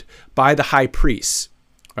consumed by the high priests,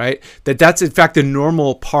 right? That's in fact the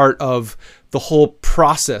normal part of the whole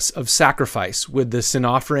process of sacrifice with the sin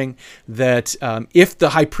offering, that if the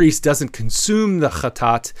high priest doesn't consume the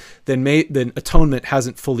chatat, then atonement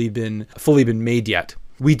hasn't fully been made yet.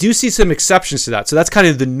 We do see some exceptions to that. So that's kind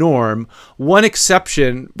of the norm. One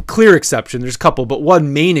exception, clear exception, there's a couple, but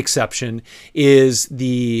one main exception is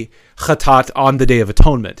the chatat on the Day of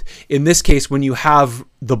Atonement. In this case, when you have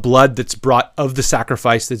the blood that's brought of the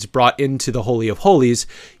sacrifice that's brought into the Holy of Holies,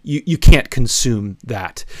 you can't consume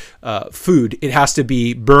that food. It has to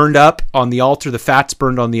be burned up on the altar, the fat's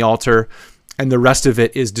burned on the altar, and the rest of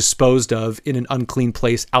it is disposed of in an unclean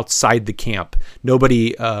place outside the camp.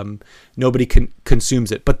 Nobody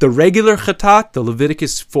consumes it. But the regular chatat, the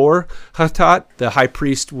Leviticus 4 chatat, the high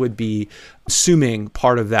priest would be consuming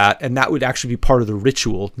part of that, and that would actually be part of the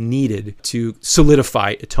ritual needed to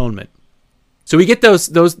solidify atonement. So we get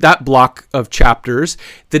that block of chapters.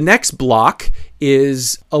 The next block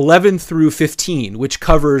is 11 through 15, which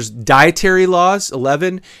covers dietary laws,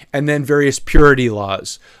 11, and then various purity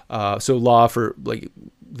laws. So law for like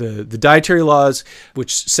the dietary laws,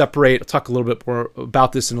 which separate, I'll talk a little bit more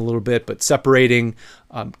about this in a little bit, but separating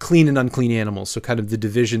clean and unclean animals. So kind of the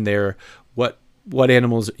division there, what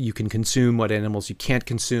animals you can consume, what animals you can't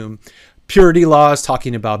consume. Purity laws,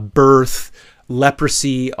 talking about birth,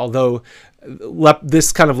 leprosy, although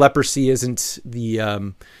this kind of leprosy isn't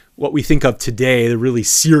the what we think of today, the really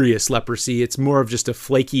serious leprosy. It's more of just a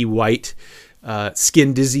flaky white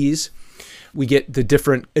skin disease. We get the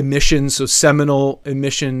different emissions, so seminal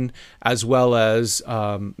emission as well as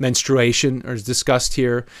menstruation are discussed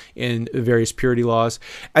here in various purity laws.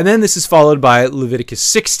 And then this is followed by Leviticus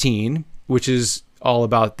 16, which is all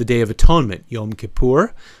about the Day of Atonement, Yom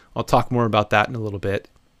Kippur. I'll talk more about that in a little bit.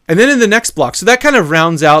 And then in the next block, so that kind of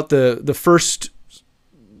rounds out the first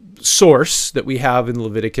source that we have in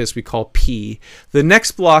Leviticus, we call P. The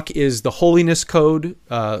next block is the Holiness Code,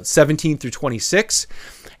 17 through 26.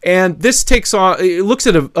 And this it looks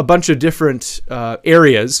at a bunch of different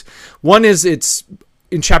areas. One is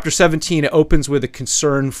in chapter 17, it opens with a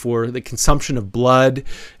concern for the consumption of blood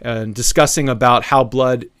and discussing about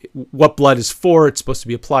what blood is for. It's supposed to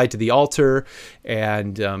be applied to the altar,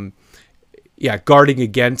 and guarding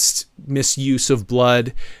against misuse of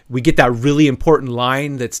blood. We get that really important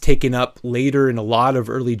line that's taken up later in a lot of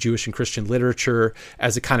early Jewish and Christian literature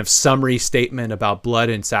as a kind of summary statement about blood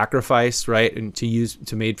and sacrifice, right? And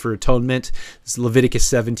to made for atonement. It's Leviticus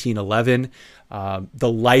 17:11.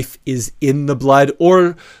 The life is in the blood,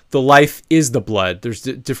 or the life is the blood. There's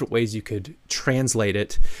different ways you could translate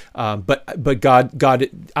it, but God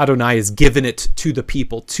Adonai has given it to the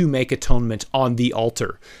people to make atonement on the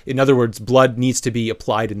altar. In other words, blood needs to be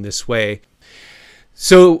applied in this way.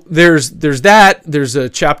 So there's that. There's a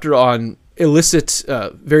chapter on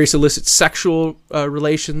various illicit sexual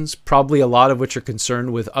relations, probably a lot of which are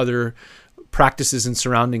concerned with other practices in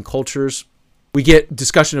surrounding cultures. We get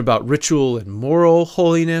discussion about ritual and moral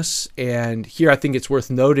holiness. And here I think it's worth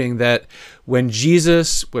noting that when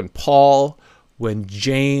Jesus, when Paul, when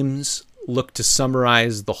James look to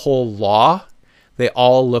summarize the whole law, they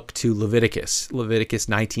all look to Leviticus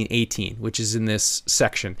 19:18, which is in this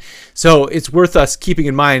section. So it's worth us keeping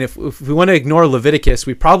in mind, if we want to ignore Leviticus,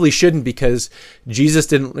 we probably shouldn't, because Jesus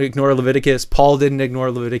didn't ignore Leviticus, Paul didn't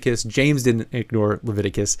ignore Leviticus, James didn't ignore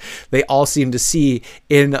Leviticus. They all seem to see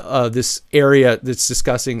in this area that's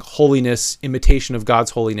discussing holiness, imitation of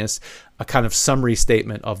God's holiness, a kind of summary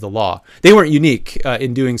statement of the law. They weren't unique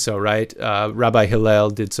in doing so, right? Rabbi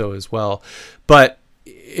Hillel did so as well. But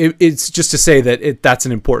it's just to say that that's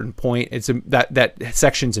an important point. That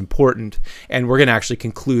section's important, and we're going to actually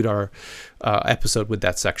conclude our episode with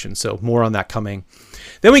that section. So more on that coming.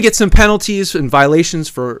 Then we get some penalties and violations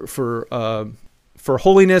for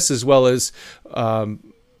holiness, as well as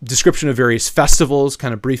description of various festivals,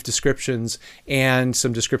 kind of brief descriptions, and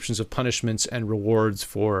some descriptions of punishments and rewards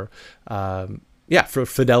for for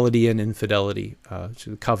fidelity and infidelity to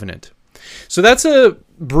the covenant. So that's a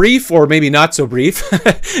brief, or maybe not so brief,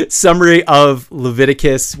 summary of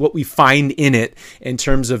Leviticus, what we find in it in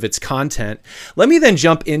terms of its content. Let me then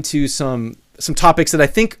jump into some topics that I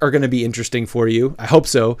think are going to be interesting for you. I hope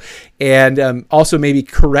so. And also maybe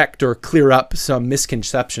correct or clear up some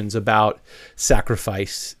misconceptions about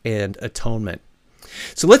sacrifice and atonement.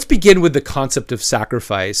 So let's begin with the concept of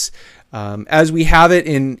sacrifice as we have it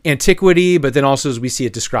in antiquity, but then also as we see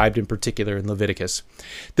it described in particular in Leviticus.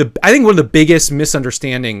 I think one of the biggest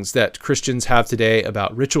misunderstandings that Christians have today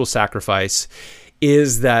about ritual sacrifice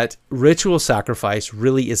is that ritual sacrifice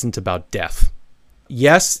really isn't about death.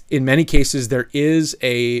 Yes, in many cases, there is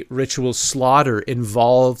a ritual slaughter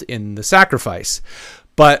involved in the sacrifice,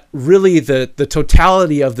 but really the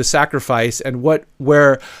totality of the sacrifice and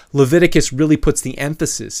where Leviticus really puts the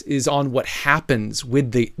emphasis is on what happens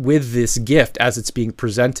with this gift as it's being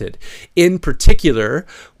presented. In particular,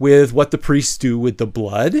 with what the priests do with the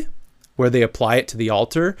blood, where they apply it to the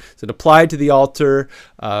altar. Is it applied to the altar,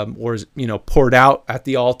 or is poured out at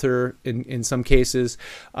the altar in some cases,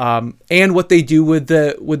 and what they do with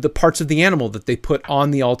the parts of the animal that they put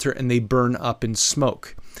on the altar and they burn up in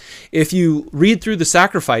smoke. If you read through the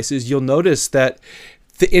sacrifices, you'll notice that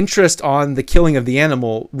the interest on the killing of the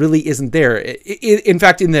animal really isn't there. In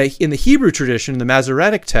fact, in the Hebrew tradition, the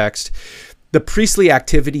Masoretic text, the priestly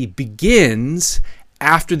activity begins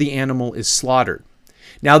after the animal is slaughtered.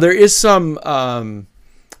 Now, there is some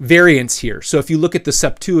variance here. So if you look at the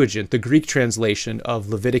Septuagint, the Greek translation of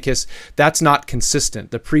Leviticus, that's not consistent.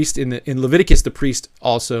 The priest in Leviticus, the priest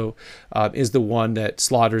also is the one that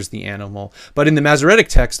slaughters the animal. But in the Masoretic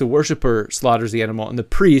text, the worshiper slaughters the animal, and the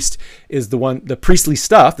priest is the one. The priestly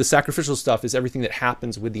stuff, the sacrificial stuff, is everything that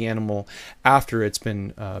happens with the animal after it's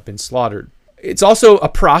been slaughtered. It's also a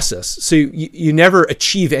process. So you never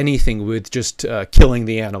achieve anything with just killing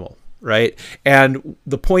the animal. Right? And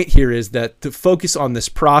the point here is that to focus on this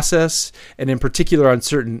process, and in particular on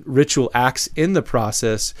certain ritual acts in the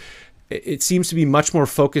process, it seems to be much more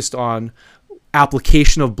focused on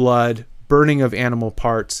application of blood, burning of animal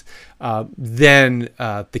parts, than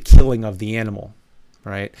the killing of the animal.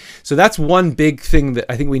 Right? So that's one big thing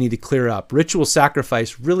that I think we need to clear up. Ritual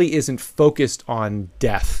sacrifice really isn't focused on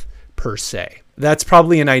death per se. That's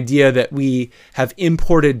probably an idea that we have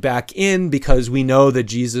imported back in because we know that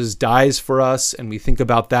Jesus dies for us, and we think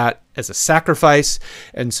about that as a sacrifice.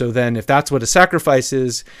 And so then if that's what a sacrifice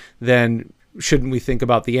is, then shouldn't we think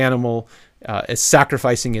about the animal as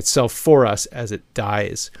sacrificing itself for us as it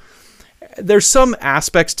dies? There's some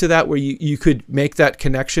aspects to that where you could make that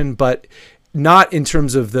connection, but not in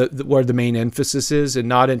terms of where the main emphasis is, and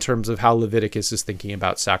not in terms of how Leviticus is thinking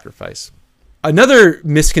about sacrifice. Another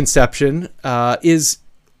misconception is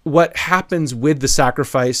what happens with the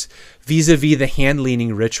sacrifice vis-a-vis the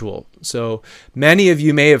hand-leaning ritual. So many of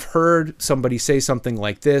you may have heard somebody say something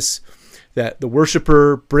like this, that the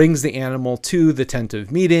worshiper brings the animal to the tent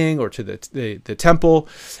of meeting or to the temple,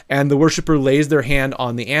 and the worshiper lays their hand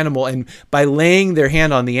on the animal. And by laying their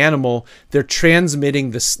hand on the animal, they're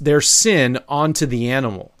transmitting their sin onto the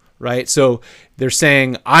animal, right? So they're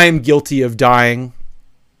saying, I'm guilty of dying,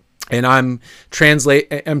 and I'm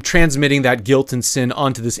transmitting that guilt and sin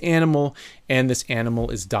onto this animal, and this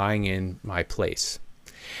animal is dying in my place.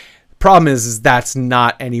 Problem is that's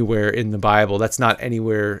not anywhere in the Bible. That's not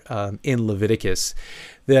anywhere in Leviticus.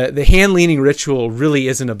 The hand-leaning ritual really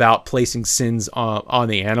isn't about placing sins on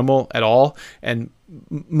the animal at all. And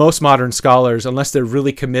most modern scholars, unless they're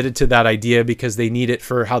really committed to that idea because they need it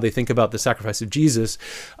for how they think about the sacrifice of Jesus,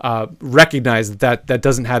 recognize that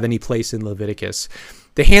doesn't have any place in Leviticus.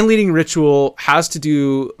 The hand-leading ritual has to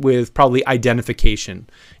do with probably identification.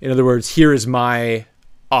 In other words, here is my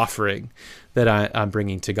offering that I'm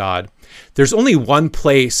bringing to God. There's only one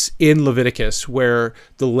place in Leviticus where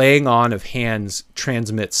the laying on of hands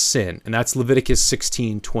transmits sin, and that's Leviticus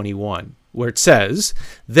 16:21, where it says,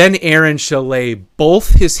 "Then Aaron shall lay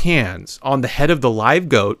both his hands on the head of the live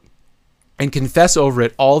goat and confess over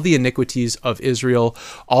it all the iniquities of Israel,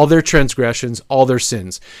 all their transgressions, all their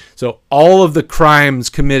sins." So all of the crimes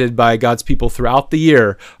committed by God's people throughout the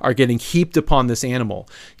year are getting heaped upon this animal.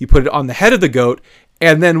 You put it on the head of the goat,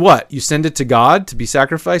 and then what? You send it to God to be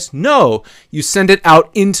sacrificed? No, you send it out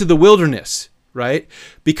into the wilderness, right?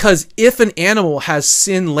 Because if an animal has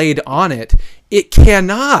sin laid on it, it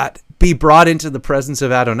cannot be brought into the presence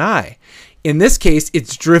of Adonai. In this case,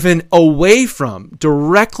 it's driven away from,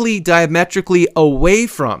 directly, diametrically away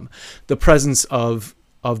from the presence of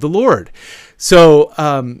the Lord. So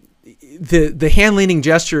the hand leaning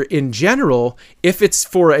gesture in general, if it's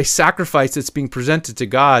for a sacrifice that's being presented to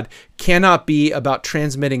God, cannot be about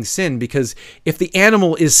transmitting sin, because if the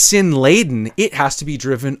animal is sin laden, it has to be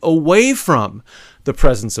driven away from the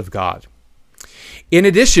presence of God. In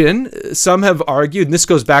addition, some have argued, and this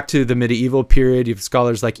goes back to the medieval period, you have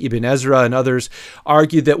scholars like Ibn Ezra and others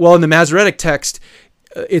argued that, well, in the Masoretic text,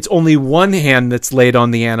 it's only one hand that's laid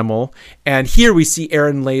on the animal, and here we see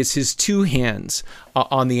Aaron lays his two hands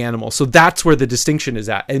on the animal. So that's where the distinction is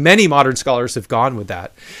at, and many modern scholars have gone with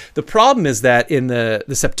that. The problem is that in the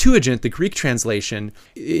Septuagint, the Greek translation,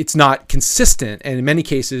 it's not consistent, and in many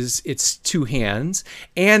cases it's two hands,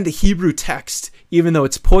 and the Hebrew text, even though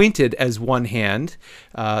it's pointed as one hand,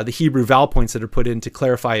 the Hebrew vowel points that are put in to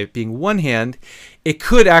clarify it being one hand, it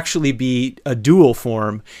could actually be a dual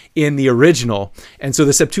form in the original. And so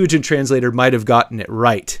the Septuagint translator might have gotten it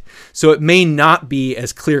right. So it may not be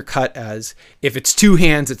as clear cut as if it's two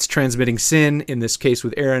hands, it's transmitting sin. In this case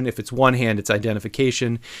with Aaron, if it's one hand, it's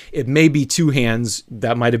identification. It may be two hands.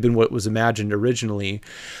 That might have been what was imagined originally.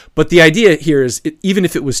 But the idea here is even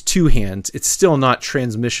if it was two hands, it's still not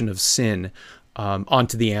transmission of sin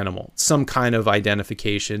onto the animal, some kind of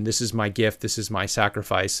identification. This is my gift, this is my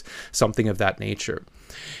sacrifice, something of that nature.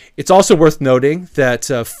 It's also worth noting that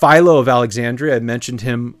Philo of Alexandria, I mentioned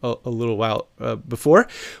him a little while before,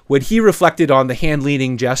 when he reflected on the hand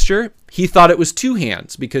leaning gesture, he thought it was two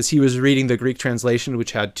hands because he was reading the Greek translation,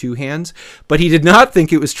 which had two hands, but he did not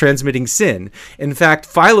think it was transmitting sin. In fact,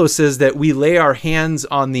 Philo says that we lay our hands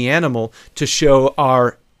on the animal to show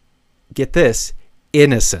our, get this,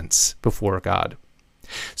 innocence before God.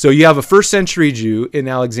 So you have a first century Jew in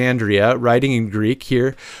Alexandria writing in Greek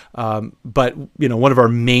here, but one of our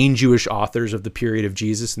main Jewish authors of the period of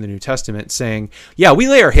Jesus in the New Testament saying, yeah, we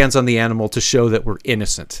lay our hands on the animal to show that we're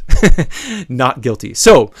innocent, not guilty.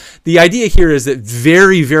 So the idea here is that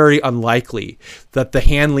very, very unlikely that the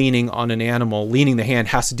hand leaning on an animal, leaning the hand,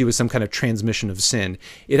 has to do with some kind of transmission of sin.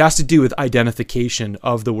 It has to do with identification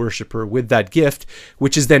of the worshiper with that gift,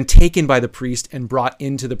 which is then taken by the priest and brought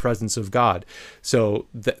into the presence of God. So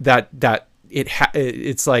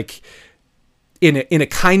it's like in a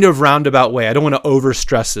kind of roundabout way. I don't want to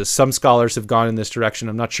overstress this. Some scholars have gone in this direction.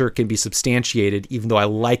 I'm not sure it can be substantiated, even though I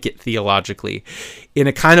like it theologically. In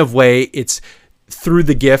a kind of way, it's through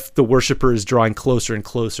the gift, the worshiper is drawing closer and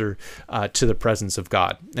closer to the presence of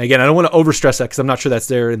God. And again, I don't want to overstress that because I'm not sure that's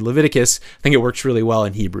there in Leviticus. I think it works really well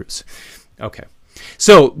in Hebrews. Okay.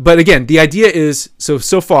 So, but again, the idea is, so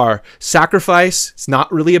far, sacrifice is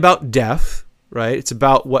not really about death, right? It's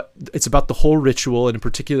about the whole ritual, and in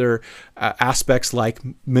particular aspects like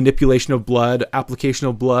manipulation of blood, application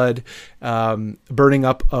of blood, burning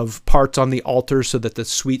up of parts on the altar so that the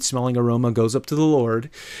sweet smelling aroma goes up to the Lord.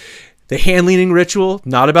 The hand leaning ritual,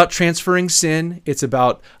 not about transferring sin. It's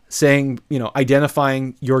about saying,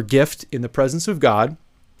 identifying your gift in the presence of God.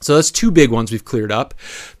 So that's two big ones we've cleared up.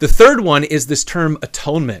 The third one is this term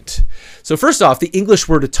atonement. So first off, the English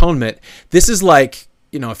word atonement, this is like,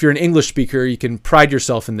 if you're an English speaker, you can pride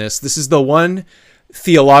yourself in this. This is the one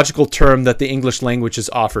theological term that the English language has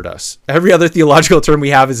offered us. Every other theological term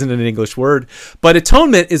we have isn't an English word, but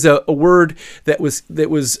atonement is a word that was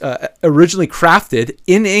originally crafted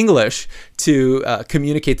in English to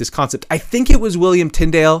communicate this concept. I think it was William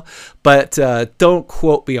Tyndale, but don't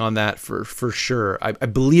quote me on that for sure. I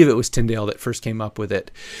believe it was Tyndale that first came up with it,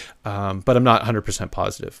 but I'm not 100%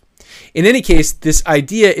 positive. In any case, this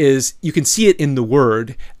idea is, you can see it in the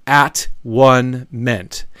word at one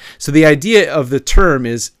meant. So the idea of the term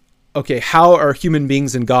is, okay, how are human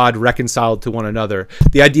beings and God reconciled to one another?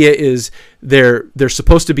 The idea is they're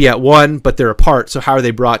supposed to be at one, but they're apart. So how are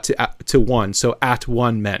they brought to one? So at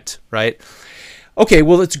one meant, right? Okay,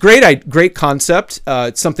 well, it's great concept.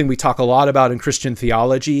 It's something we talk a lot about in Christian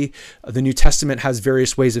theology. The New Testament has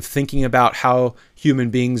various ways of thinking about how human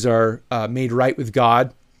beings are made right with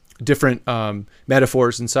God, different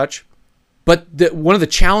metaphors and such. But one of the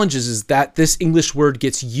challenges is that this English word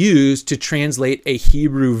gets used to translate a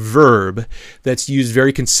Hebrew verb that's used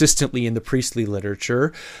very consistently in the priestly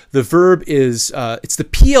literature. The verb is, it's the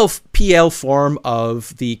PL form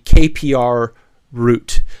of the KPR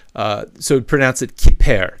root. So pronounce it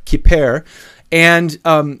kiper. And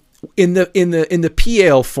in the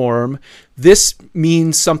PL form, this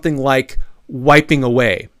means something like wiping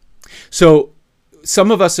away. So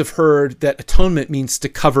some of us have heard that atonement means to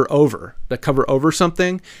cover over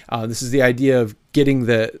something. This is the idea of getting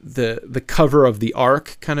the cover of the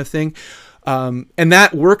ark kind of thing. And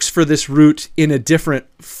that works for this root in a different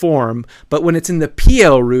form. But when it's in the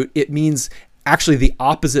PL root, it means actually the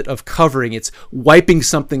opposite of covering. It's wiping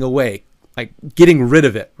something away, like getting rid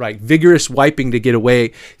of it, right? Vigorous wiping to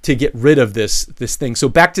get rid of this thing. So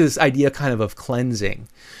back to this idea kind of cleansing,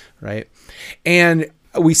 right? And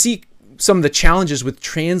we see some of the challenges with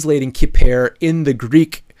translating kippur in the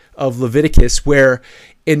Greek of Leviticus, where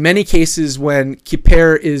in many cases when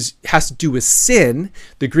kippur has to do with sin,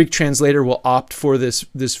 the Greek translator will opt for this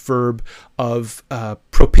verb of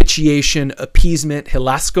propitiation, appeasement,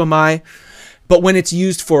 hilaskomai. But when it's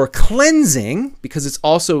used for cleansing, because it's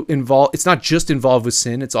also involved, it's not just involved with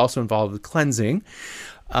sin, it's also involved with cleansing,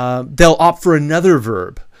 they'll opt for another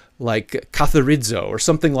verb like katharizo or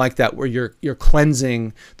something like that, where you're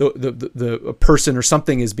cleansing the person or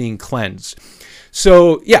something is being cleansed.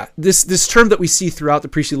 So yeah, this term that we see throughout the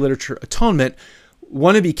priestly literature, atonement,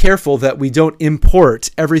 want to be careful that we don't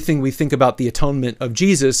import everything we think about the atonement of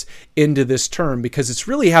Jesus into this term, because it's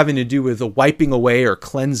really having to do with the wiping away or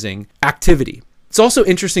cleansing activity. It's also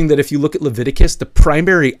interesting that if you look at Leviticus, the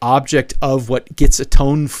primary object of what gets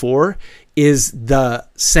atoned for is the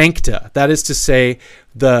sancta. That is to say,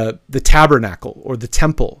 the tabernacle or the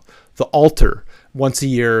temple, the altar. Once a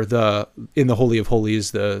year, in the Holy of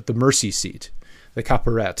Holies, the mercy seat, the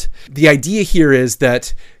kapparet. The idea here is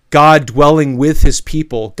that God dwelling with his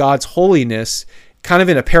people, God's holiness, kind of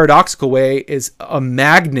in a paradoxical way, is a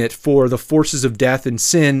magnet for the forces of death and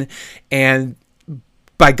sin. And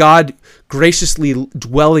by God graciously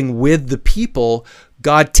dwelling with the people,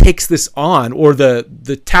 God takes this on, or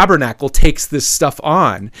the tabernacle takes this stuff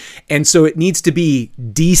on. And so it needs to be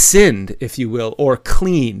de-sinned, if you will, or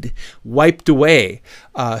cleaned, wiped away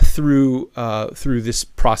through this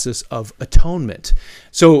process of atonement.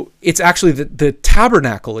 So it's actually the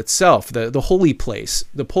tabernacle itself, the holy place,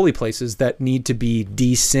 the holy places that need to be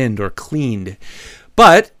de-sinned or cleaned.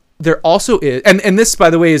 But there also is, and this,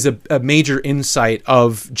 by the way, is a major insight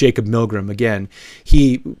of Jacob Milgram. Again,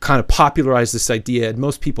 he kind of popularized this idea, and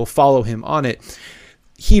most people follow him on it.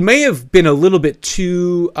 He may have been a little bit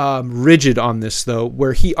too rigid on this, though,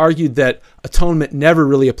 where he argued that atonement never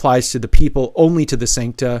really applies to the people, only to the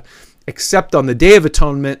sancta, except on the Day of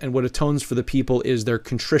Atonement, and what atones for the people is their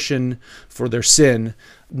contrition for their sin,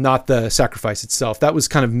 not the sacrifice itself. That was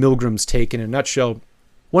kind of Milgram's take in a nutshell.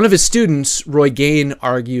 One of his students, Roy Gain,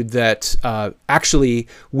 argued that actually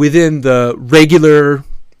within the regular,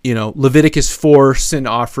 Leviticus 4 sin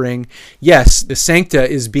offering, yes, the sancta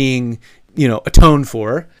is being, atoned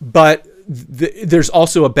for, but there's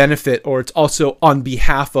also a benefit, or it's also on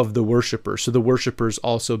behalf of the worshiper. So the worshiper's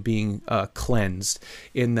also being cleansed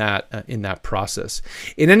in that process.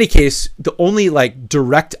 In any case, the only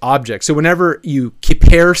direct object. So whenever you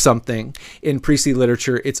kippur something in priestly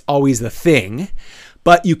literature, it's always the thing.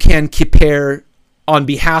 But you can kippur on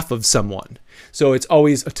behalf of someone. So it's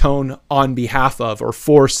always atone on behalf of or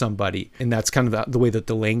for somebody. And that's kind of the way that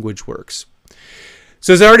the language works.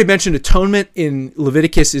 So as I already mentioned, atonement in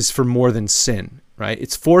Leviticus is for more than sin, right?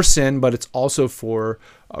 It's for sin, but it's also for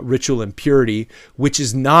ritual impurity, which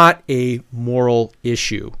is not a moral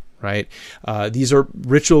issue, right? These are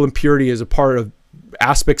ritual impurity as a part of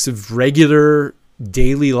aspects of regular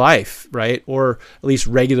daily life, right? Or at least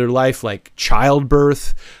regular life, like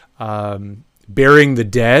childbirth, burying the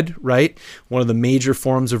dead, right? One of the major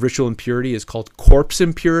forms of ritual impurity is called corpse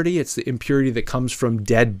impurity. It's the impurity that comes from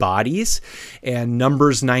dead bodies. And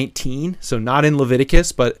Numbers 19, so not in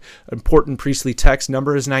Leviticus, but important priestly text,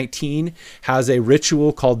 Numbers 19 has a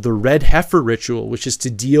ritual called the red heifer ritual, which is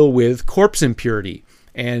to deal with corpse impurity.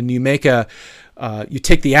 And you make you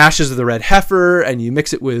take the ashes of the red heifer and you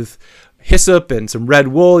mix it with hyssop and some red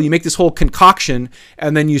wool. You make this whole concoction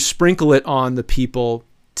and then you sprinkle it on the people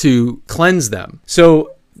to cleanse them.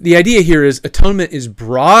 So the idea here is atonement is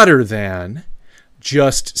broader than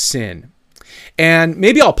just sin. And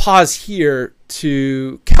maybe I'll pause here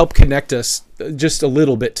to help connect us just a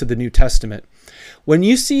little bit to the New Testament. When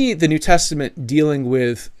you see the New Testament dealing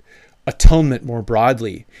with atonement more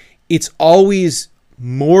broadly, it's always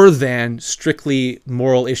more than strictly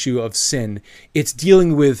moral issue of sin. It's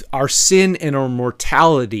dealing with our sin and our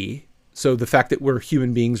mortality. So the fact that we're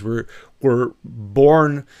human beings, we're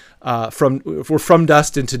born we're from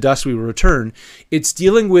dust, and to dust we will return. It's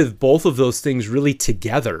dealing with both of those things really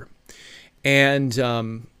together.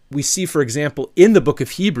 And we see, for example, in the book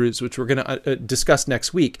of Hebrews, which we're going to discuss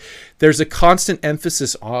next week, there's a constant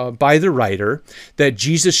emphasis by the writer that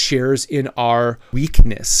Jesus shares in our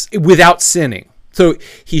weakness without sinning. So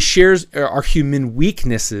he shares our human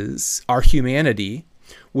weaknesses, our humanity,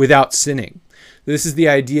 without sinning. This is the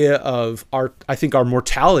idea of our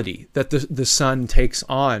mortality that the Son takes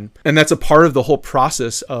on. And that's a part of the whole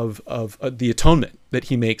process of the atonement that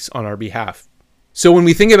he makes on our behalf. So when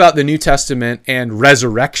we think about the New Testament and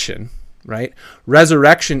resurrection, right?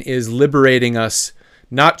 Resurrection is liberating us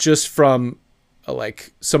not just from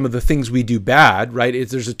like some of the things we do bad, right?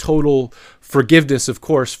 There's a total forgiveness, of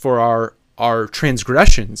course, for our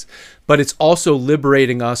transgressions, but it's also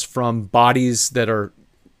liberating us from bodies that are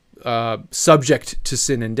subject to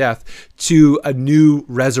sin and death to a new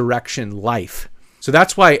resurrection life. So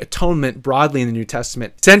that's why atonement broadly in the New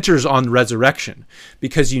Testament centers on resurrection,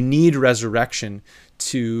 because you need resurrection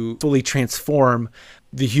to fully transform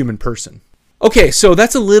the human person. Okay, so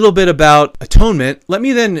that's a little bit about atonement. Let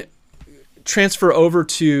me then transfer over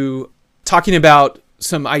to talking about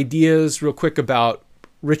some ideas real quick about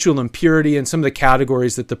ritual impurity and some of the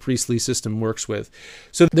categories that the priestly system works with.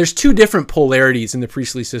 So there's two different polarities in the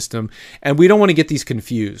priestly system, and we don't want to get these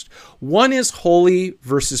confused. One is holy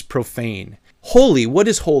versus profane. Holy, what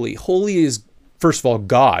is holy? Holy is, first of all,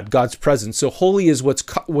 God's presence. So holy is what's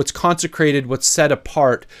consecrated, what's set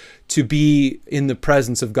apart to be in the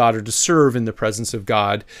presence of God or to serve in the presence of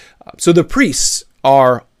God. So the priests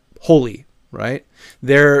are holy, right?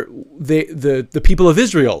 The people of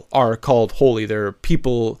Israel are called holy. They're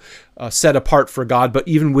people set apart for God, but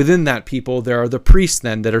even within that people, there are the priests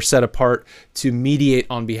then that are set apart to mediate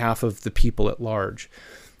on behalf of the people at large.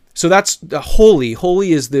 So that's holy.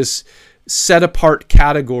 Holy is this set apart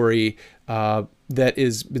category that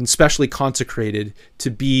has been specially consecrated to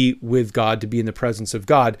be with God, to be in the presence of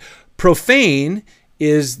God. Profane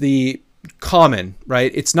is the common,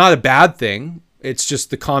 right? It's not a bad thing. It's just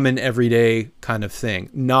the common everyday kind of thing,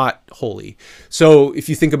 not holy. So if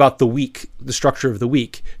you think about the week, the structure of the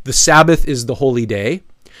week, the Sabbath is the holy day.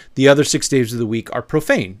 The other 6 days of the week are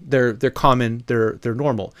profane. They're common. They're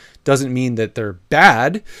normal. Doesn't mean that they're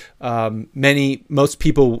bad. Most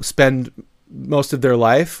people spend most of their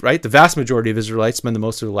life, right? The vast majority of Israelites spend the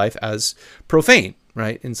most of their life as profane,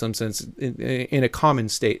 right? In some sense, in a common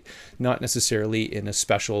state, not necessarily in a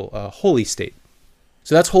special holy state.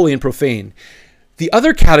 So that's holy and profane. The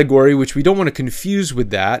other category, which we don't want to confuse with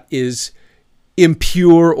that, is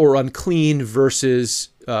impure or unclean versus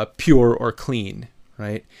pure or clean,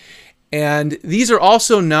 right? And these are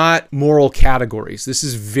also not moral categories. This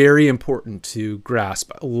is very important to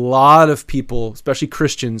grasp. A lot of people, especially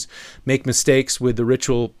Christians, make mistakes with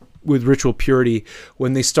ritual purity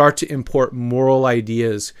when they start to import moral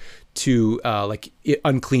ideas to like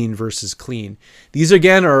unclean versus clean. These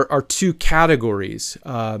again are two categories,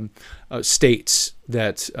 states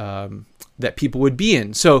that people would be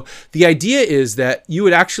in. So the idea is that you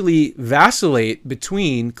would actually vacillate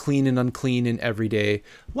between clean and unclean in everyday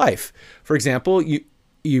life. For example,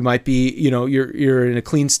 you might be, you're in a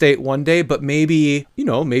clean state one day, but maybe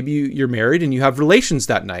you're married and you have relations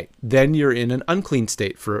that night. Then you're in an unclean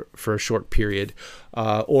state for a short period.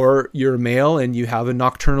 Or you're a male and you have a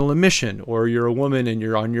nocturnal emission, or you're a woman and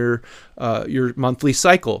you're on your monthly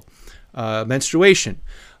cycle, menstruation,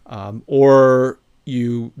 or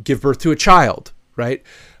you give birth to a child, right?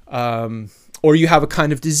 Or you have a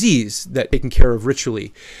kind of disease that's taken care of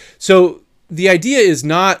ritually. So the idea is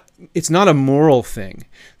it's not a moral thing.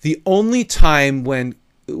 The only time when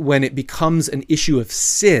it becomes an issue of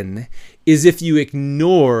sin is if you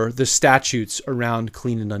ignore the statutes around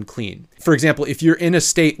clean and unclean. For example, if you're in a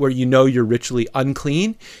state where you know you're ritually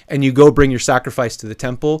unclean and you go bring your sacrifice to the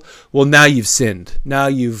temple, well, now you've sinned. Now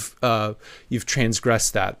you've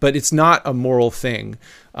transgressed that. But it's not a moral thing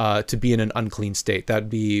to be in an unclean state.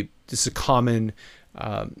 That'd be just a common,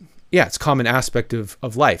 it's a common aspect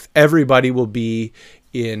of life. Everybody will be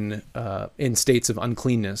in states of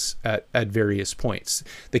uncleanness at various points.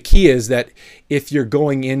 The key is that if you're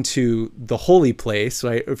going into the holy place,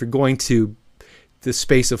 right, if you're going to the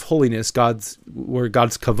space of holiness, where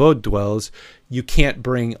God's kavod dwells, you can't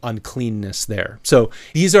bring uncleanness there. So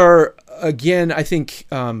these are, again, I think,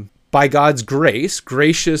 by God's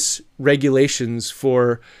gracious regulations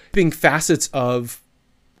for keeping facets of,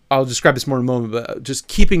 I'll describe this more in a moment, but just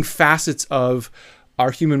keeping facets of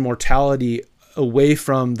our human mortality away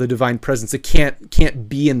from the divine presence. It can't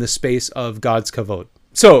be in the space of God's kavod.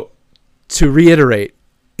 So to reiterate,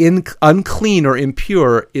 unclean or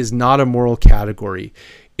impure is not a moral category.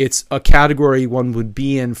 It's a category one would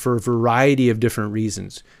be in for a variety of different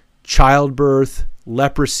reasons: childbirth,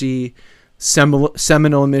 leprosy,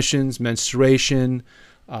 seminal emissions, menstruation,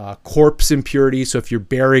 corpse impurity. So if you're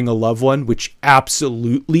burying a loved one, which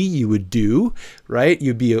absolutely you would do, right?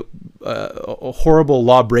 You'd be a horrible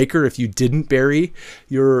lawbreaker if you didn't bury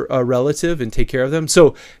your relative and take care of them.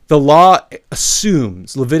 So the law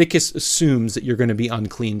Leviticus assumes that you're going to be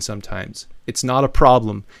unclean sometimes. It's not a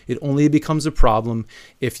problem. It only becomes a problem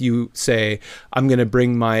if you say, I'm going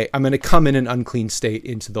to come in an unclean state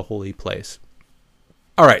into the holy place.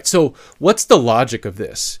 All right, so what's the logic of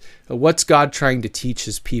this? What's God trying to teach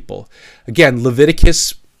his people? Again,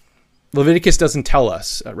 Leviticus doesn't tell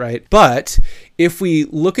us, right? But if we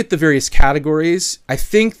look at the various categories, I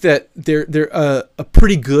think that a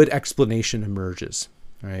pretty good explanation emerges,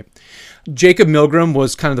 right? Jacob Milgram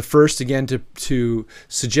was kind of the first, again, to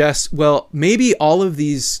suggest, well, maybe all of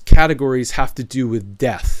these categories have to do with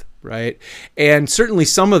death, right? And certainly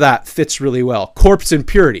some of that fits really well. Corpse and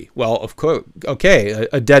purity. Well, of course, okay,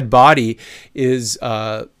 a dead body is,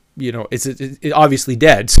 it's obviously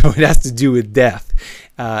dead, so it has to do with death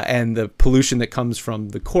and the pollution that comes from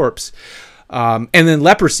the corpse. And then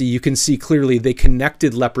leprosy, you can see clearly they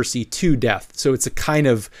connected leprosy to death. So it's a kind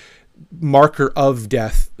of marker of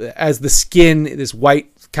death. As the skin, this white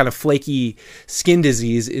kind of flaky skin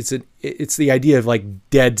disease, it's the idea of like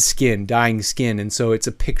dead skin, dying skin, and so it's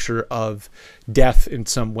a picture of death in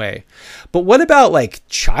some way. But what about like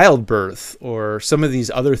childbirth or some of these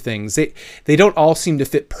other things? They don't all seem to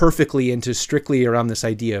fit perfectly into strictly around this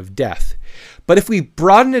idea of death. But if we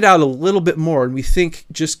broaden it out a little bit more and we think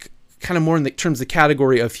just kind of more in the terms of the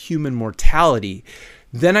category of human mortality,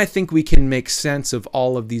 then I think we can make sense of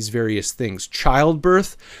all of these various things.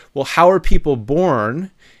 Childbirth, well, how are people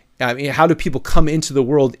born? I mean, how do people come into the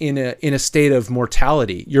world in a state of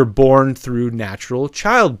mortality? You're born through natural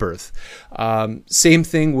childbirth. Same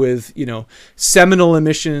thing with, seminal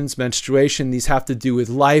emissions, menstruation. These have to do with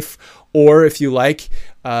life, or if you like,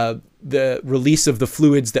 the release of the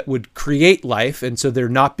fluids that would create life, and so they're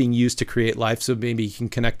not being used to create life. So maybe you can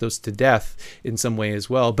connect those to death in some way as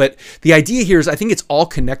well. But the idea here is, I think it's all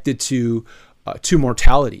connected to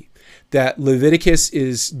mortality. That Leviticus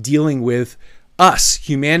is dealing with us,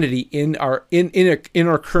 humanity, in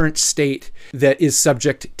our current state that is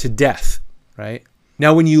subject to death, right?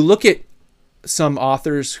 Now, when you look at some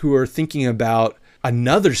authors who are thinking about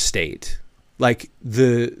another state, like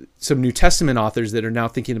some New Testament authors that are now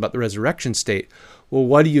thinking about the resurrection state, well,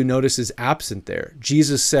 what do you notice is absent there?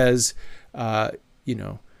 Jesus says,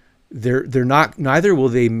 they're not, neither will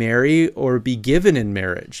they marry or be given in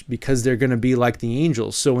marriage, because they're going to be like the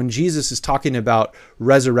angels. So when Jesus is talking about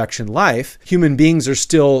resurrection life, human beings are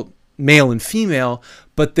still male and female,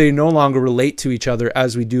 but they no longer relate to each other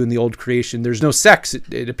as we do in the old creation. There's no sex,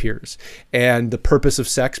 it appears. And the purpose of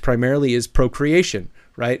sex primarily is procreation,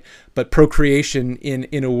 right? But procreation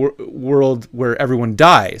in a world where everyone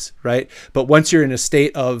dies, right? But once you're in a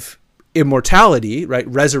state of immortality, right,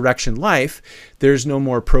 resurrection life, there's no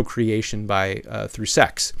more procreation through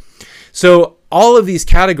sex. So all of these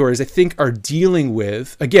categories, I think, are dealing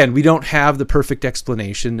with, again, we don't have the perfect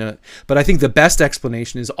explanation, but I think the best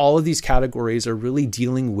explanation is all of these categories are really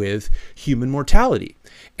dealing with human mortality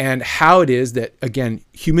and how it is that, again,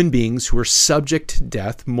 human beings who are subject to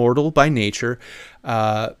death, mortal by nature,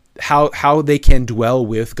 how they can dwell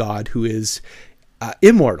with God who is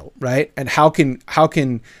immortal, right? And how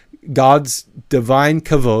can God's divine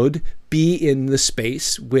kavod be in the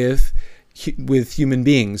space with human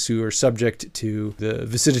beings who are subject to the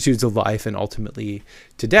vicissitudes of life and ultimately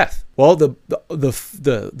to death? Well,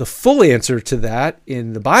 the full answer to that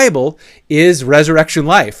in the Bible is resurrection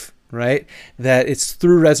life, right? That it's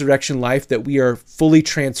through resurrection life that we are fully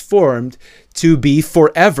transformed to be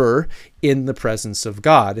forever in the presence of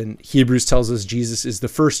God. And Hebrews tells us Jesus is the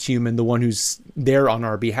first human, the one who's there on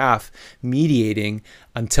our behalf, mediating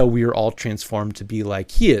until we are all transformed to be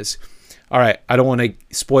like he is. All right, I don't want to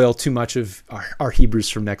spoil too much of our Hebrews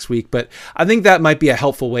from next week, but I think that might be a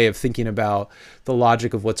helpful way of thinking about the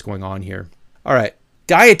logic of what's going on here. All right,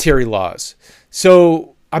 dietary laws.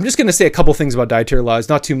 So I'm just going to say a couple things about dietary laws,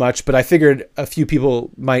 not too much, but I figured a few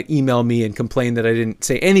people might email me and complain that I didn't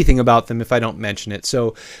say anything about them if I don't mention it.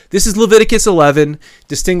 So this is Leviticus 11,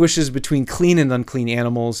 distinguishes between clean and unclean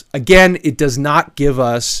animals. Again, it does not give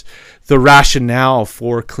us the rationale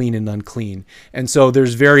for clean and unclean. And so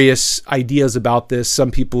there's various ideas about this.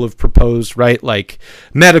 Some people have proposed, right, like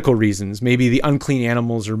medical reasons. Maybe the unclean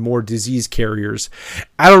animals are more disease carriers.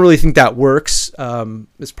 I don't really think that works.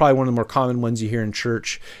 It's probably one of the more common ones you hear in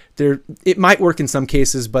church. It might work in some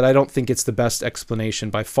cases, but I don't think it's the best explanation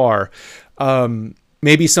by far.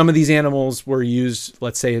 Maybe some of these animals were used,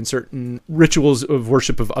 let's say, in certain rituals of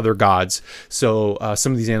worship of other gods. So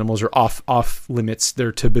some of these animals are off limits.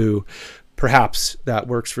 They're taboo. Perhaps that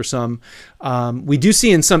works for some. We do see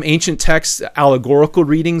in some ancient texts allegorical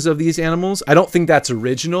readings of these animals. I don't think that's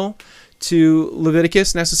original to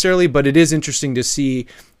Leviticus necessarily, but it is interesting to see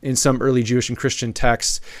in some early Jewish and Christian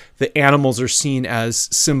texts the animals are seen as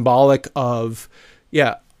symbolic of,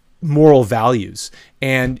 moral values.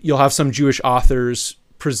 And you'll have some Jewish authors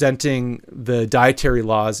presenting the dietary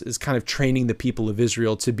laws as kind of training the people of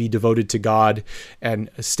Israel to be devoted to God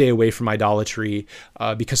and stay away from idolatry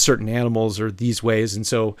because certain animals are these ways. And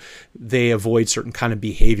so they avoid certain kind of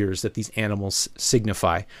behaviors that these animals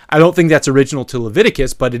signify. I don't think that's original to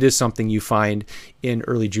Leviticus, but it is something you find in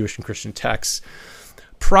early Jewish and Christian texts.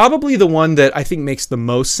 Probably the one that I think makes the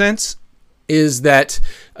most sense is that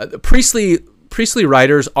the priestly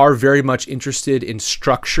writers are very much interested in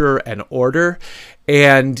structure and order.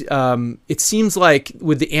 And it seems like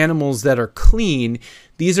with the animals that are clean,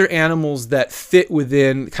 these are animals that fit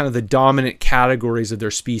within kind of the dominant categories of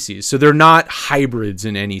their species. So they're not hybrids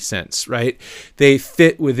in any sense, right? They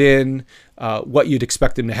fit within what you'd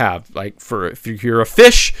expect them to have. Like if you're a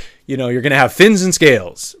fish, you're going to have fins and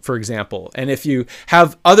scales, for example. And if you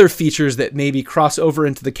have other features that maybe cross over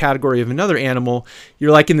into the category of another animal,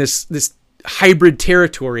 you're like in this hybrid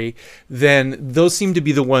territory, then those seem to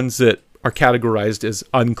be the ones that are categorized as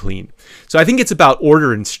unclean. So I think it's about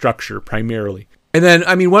order and structure primarily. And then,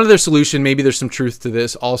 one other solution, maybe there's some truth to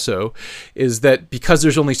this also, is that because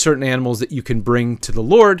there's only certain animals that you can bring to the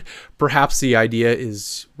Lord, perhaps the idea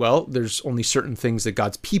is, well, there's only certain things that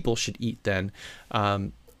God's people should eat then.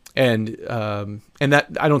 And that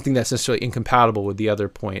I don't think that's necessarily incompatible with the other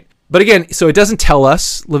point. But again, so it doesn't tell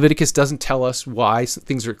us, Leviticus doesn't tell us why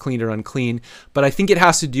things are clean or unclean, but I think it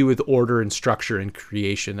has to do with order and structure and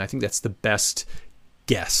creation. I think that's the best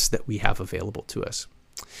guess that we have available to us.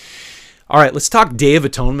 All right, let's talk Day of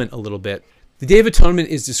Atonement a little bit. The Day of Atonement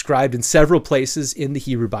is described in several places in the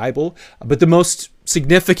Hebrew Bible, but the most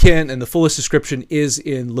significant and the fullest description is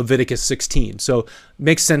in Leviticus 16. So it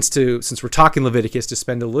makes sense since we're talking Leviticus, to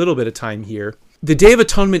spend a little bit of time here. The Day of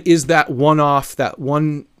Atonement is that one-off, that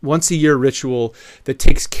once-a-year ritual that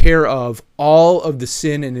takes care of all of the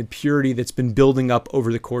sin and impurity that's been building up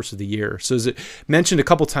over the course of the year. So as it mentioned a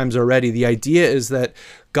couple times already, the idea is that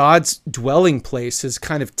God's dwelling place has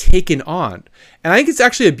kind of taken on. And I think it's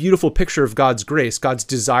actually a beautiful picture of God's grace, God's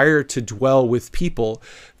desire to dwell with people,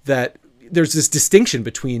 that there's this distinction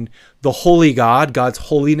between the holy God, God's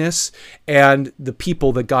holiness, and the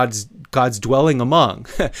people that God's dwelling among,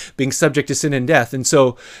 being subject to sin and death. And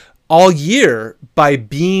so all year, by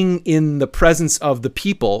being in the presence of the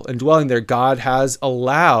people and dwelling there, God has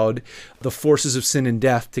allowed the forces of sin and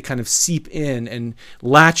death to kind of seep in and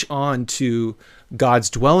latch on to God's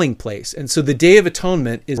dwelling place. And so the Day of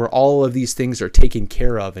Atonement is where all of these things are taken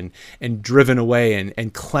care of and driven away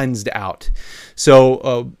and cleansed out.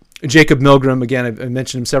 So Jacob Milgram, again, I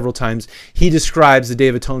mentioned him several times, he describes the Day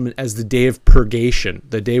of Atonement as the day of purgation,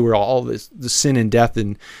 the day where all the sin and death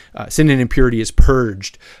and sin and impurity is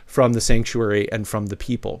purged from the sanctuary and from the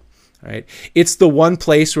people. Right? It's the one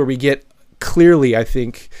place where we get clearly, I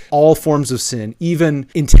think, all forms of sin, even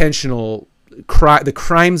intentional the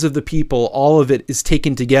crimes of the people, all of it is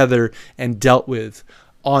taken together and dealt with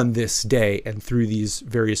on this day and through these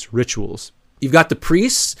various rituals. You've got the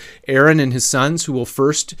priests, Aaron and his sons, who will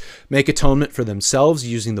first make atonement for themselves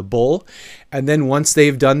using the bull. And then once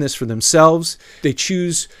they've done this for themselves, they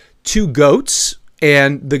choose 2 goats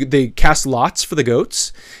and they cast lots for the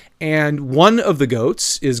goats. And one of the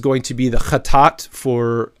goats is going to be the chatat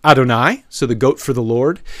for Adonai, so the goat for the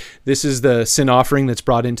Lord. This is the sin offering that's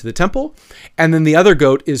brought into the temple. And then the other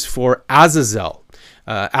goat is for Azazel.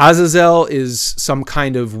 Azazel is some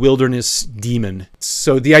kind of wilderness demon.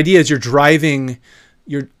 So the idea is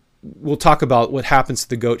we'll talk about what happens to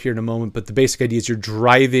the goat here in a moment, but the basic idea is you're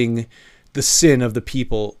driving the sin of the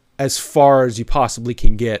people as far as you possibly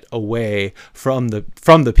can get away from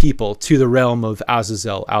the people to the realm of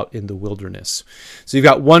Azazel out in the wilderness. So you've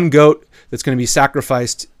got one goat that's going to be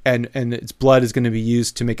sacrificed and its blood is going to be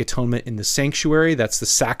used to make atonement in the sanctuary. That's the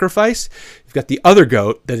sacrifice. You've got the other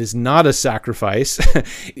goat that is not a sacrifice.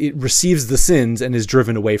 It receives the sins and is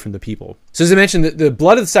driven away from the people. So as I mentioned, the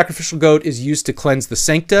blood of the sacrificial goat is used to cleanse the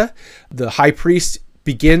sancta. The high priest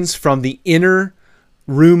begins from the inner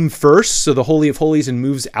room first, so the Holy of Holies, and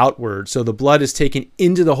moves outward. So the blood is taken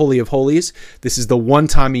into the Holy of Holies. This is the one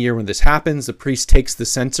time a year when this happens. The priest takes the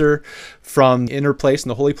censer from the inner place and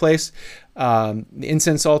the holy place. The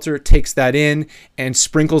incense altar takes that in and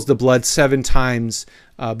sprinkles the blood 7 times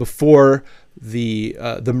before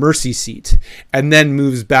the mercy seat, and then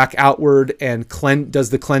moves back outward and does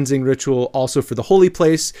the cleansing ritual also for the holy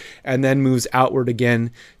place, and then moves outward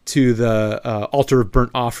again to the altar of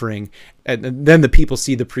burnt offering, and then the people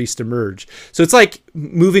see the priest emerge. So it's like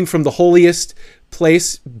moving from the holiest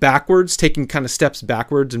place backwards, taking kind of steps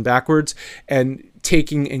backwards, and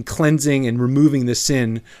taking and cleansing and removing the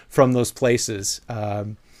sin from those places.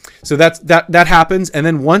 So that happens. And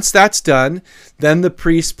then once that's done, then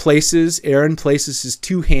Aaron places his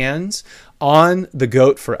two hands on the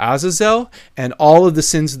goat for Azazel, and all of the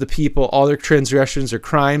sins of the people, all their transgressions or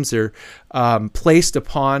crimes are placed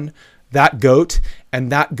upon that goat,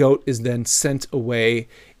 and that goat is then sent away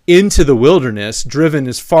into the wilderness, driven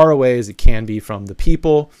as far away as it can be from the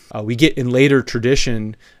people. We get in later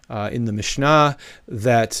tradition in the Mishnah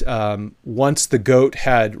that once the goat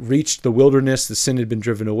had reached the wilderness, the sin had been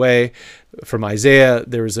driven away. From Isaiah,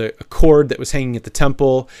 there was a cord that was hanging at the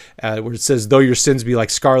temple where it says, though your sins be like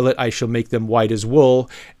scarlet, I shall make them white as wool.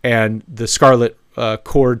 And the scarlet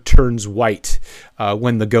cord turns white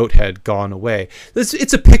when the goat had gone away.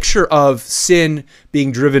 It's a picture of sin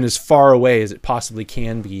being driven as far away as it possibly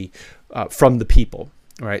can be from the people,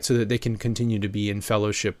 right? So that they can continue to be in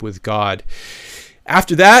fellowship with God.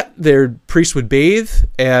 After that, their priest would bathe,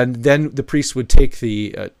 and then the priest would take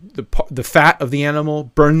the fat of the animal,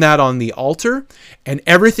 burn that on the altar, and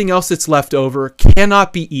everything else that's left over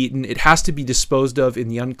cannot be eaten. It has to be disposed of in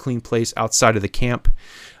the unclean place outside of the camp.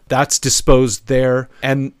 That's disposed there,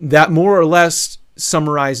 and that more or less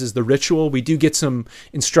summarizes the ritual. We do get some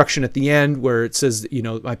instruction at the end where it says,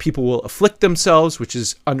 my people will afflict themselves, which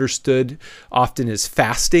is understood often as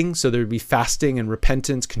fasting. So there would be fasting and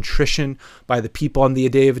repentance, contrition by the people on the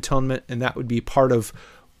Day of Atonement, and that would be part of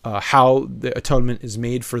how the atonement is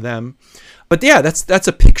made for them. But yeah, that's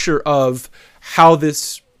a picture of how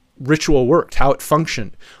this ritual worked, how it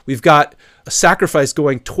functioned. We've got a sacrifice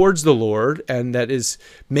going towards the Lord, and that is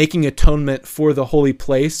making atonement for the holy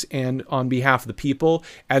place and on behalf of the people.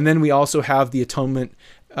 And then we also have the atonement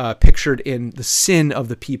pictured in the sin of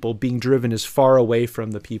the people being driven as far away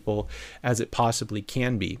from the people as it possibly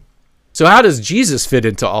can be. So how does Jesus fit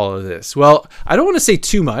into all of this? Well, I don't want to say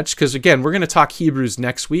too much because, again, we're going to talk Hebrews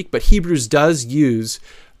next week, but Hebrews does use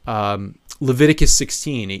Leviticus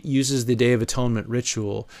 16. It uses the Day of Atonement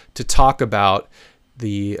ritual to talk about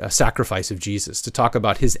the sacrifice of Jesus, to talk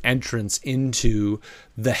about his entrance into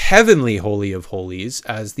the heavenly Holy of Holies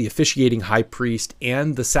as the officiating high priest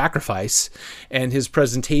and the sacrifice, and his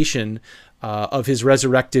presentation of his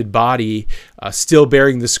resurrected body, still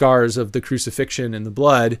bearing the scars of the crucifixion and the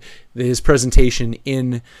blood, his presentation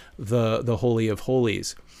in the Holy of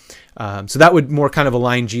Holies. So that would more kind of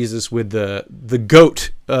align Jesus with the goat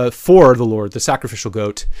for the Lord, the sacrificial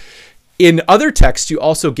goat. In other texts, you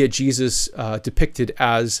also get Jesus depicted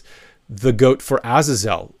as the goat for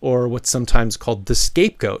Azazel, or what's sometimes called the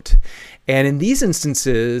scapegoat. And in these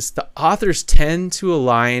instances, the authors tend to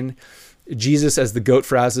align Jesus as the goat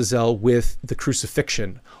for Azazel with the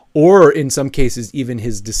crucifixion, or in some cases, even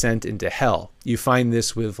his descent into hell. You find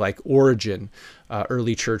this with like Origen,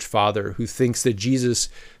 early church father, who thinks that Jesus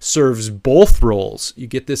serves both roles. You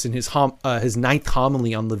get this in his ninth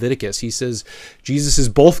homily on Leviticus. He says Jesus is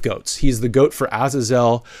both goats. He's the goat for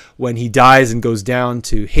Azazel when he dies and goes down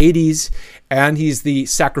to Hades, and he's the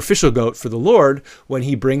sacrificial goat for the Lord when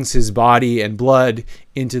he brings his body and blood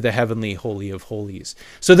into the heavenly Holy of Holies.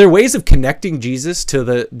 So there are ways of connecting Jesus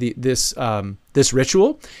to this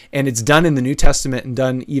ritual, and it's done in the New Testament and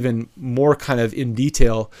done even more kind of in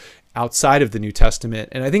detail outside of the New Testament.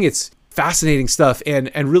 And I think it's fascinating stuff and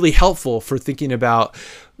really helpful for thinking about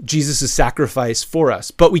Jesus' sacrifice for us.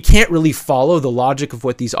 But we can't really follow the logic of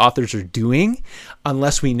what these authors are doing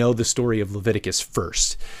unless we know the story of Leviticus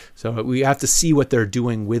first. So we have to see what they're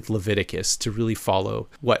doing with Leviticus to really follow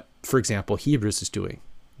what, for example, Hebrews is doing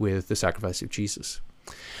with the sacrifice of Jesus.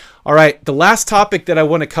 All right, the last topic that I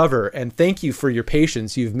want to cover, and thank you for your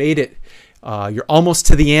patience. You've made it. You're almost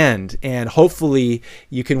to the end, and hopefully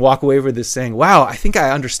you can walk away with this saying, wow, I think I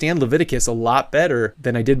understand Leviticus a lot better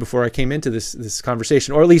than I did before I came into this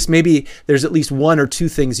conversation. Or at least maybe there's at least one or two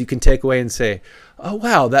things you can take away and say, oh,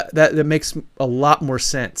 wow, that makes a lot more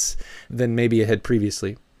sense than maybe it had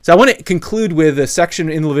previously. So I want to conclude with a section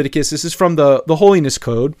in Leviticus. This is from the Holiness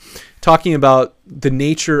Code, talking about the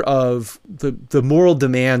nature of the moral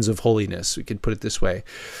demands of holiness, we could put it this way,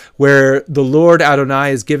 where the Lord Adonai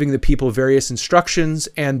is giving the people various instructions,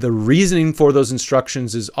 and the reasoning for those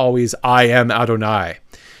instructions is always, I am Adonai,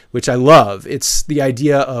 which I love. It's the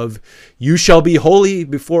idea of, you shall be holy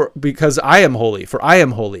because I am holy, for I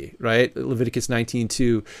am holy, right? Leviticus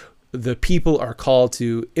 19:2. The people are called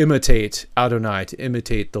to imitate Adonai, to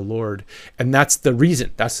imitate the Lord. And that's the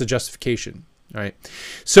reason. That's the justification. All right.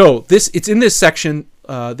 So it's in this section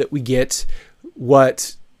that we get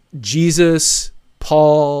what Jesus,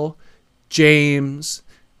 Paul, James,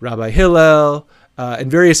 Rabbi Hillel, and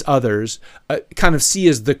various others kind of see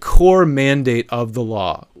as the core mandate of the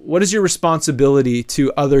law. What is your responsibility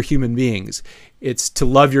to other human beings? It's to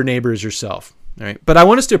love your neighbor as yourself. All right, but I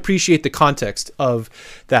want us to appreciate the context of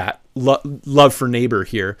that love for neighbor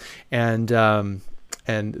here, and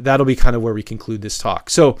that'll be kind of where we conclude this talk.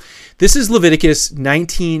 So this is Leviticus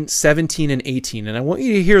 19, 17, and 18, and I want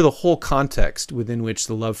you to hear the whole context within which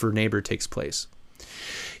the love for neighbor takes place.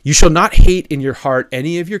 You shall not hate in your heart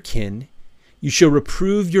any of your kin. You shall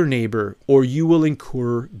reprove your neighbor, or you will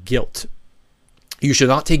incur guilt. You shall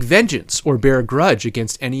not take vengeance or bear a grudge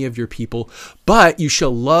against any of your people, but you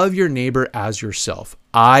shall love your neighbor as yourself.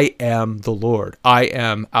 I am the Lord. I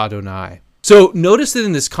am Adonai. So notice that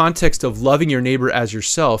in this context of loving your neighbor as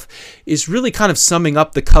yourself is really kind of summing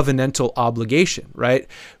up the covenantal obligation, right?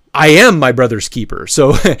 I am my brother's keeper.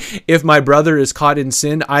 So if my brother is caught in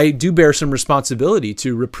sin, I do bear some responsibility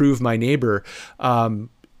to reprove my neighbor,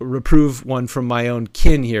 reprove one from my own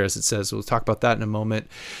kin here, as it says. We'll talk about that in a moment.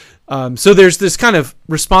 So there's this kind of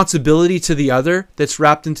responsibility to the other that's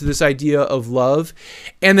wrapped into this idea of love.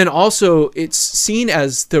 And then also it's seen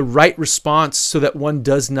as the right response so that one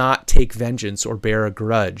does not take vengeance or bear a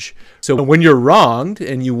grudge. So when you're wronged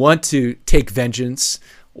and you want to take vengeance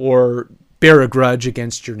or bear a grudge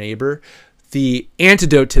against your neighbor, the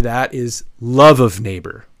antidote to that is love of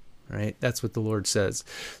neighbor. Right? That's what the Lord says.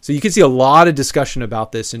 So you can see a lot of discussion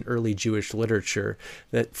about this in early Jewish literature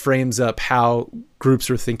that frames up how groups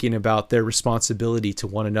are thinking about their responsibility to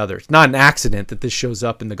one another. It's not an accident that this shows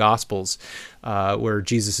up in the Gospels where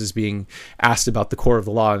Jesus is being asked about the core of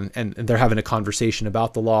the law and they're having a conversation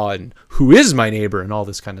about the law and who is my neighbor and all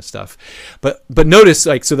this kind of stuff. But notice,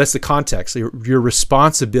 so that's the context, your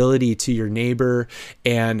responsibility to your neighbor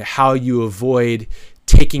and how you avoid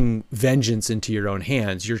taking vengeance into your own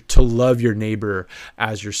hands. You're to love your neighbor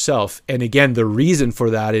as yourself. And again, the reason for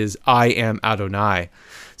that is I am Adonai.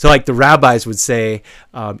 So like the rabbis would say,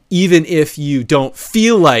 even if you don't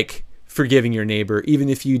feel like forgiving your neighbor, even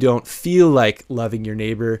if you don't feel like loving your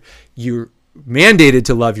neighbor, you're mandated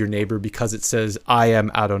to love your neighbor because it says, I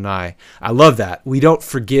am Adonai. I love that. We don't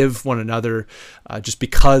forgive one another just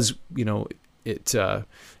because,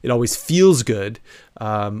 it always feels good,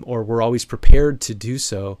 or we're always prepared to do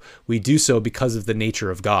so. We do so because of the nature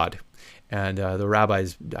of God. And the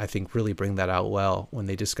rabbis, I think, really bring that out well when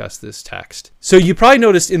they discuss this text. So you probably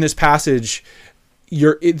noticed in this passage,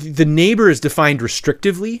 the neighbor is defined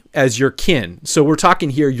restrictively as your kin. So we're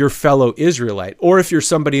talking here your fellow Israelite. Or if you're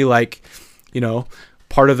somebody like,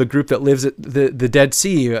 part of the group that lives at the Dead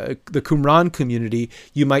Sea, the Qumran community,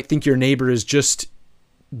 you might think your neighbor is just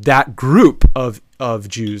that group of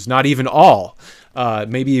Jews, not even all,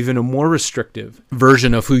 maybe even a more restrictive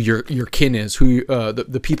version of who your kin is, who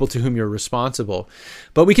the people to whom you're responsible.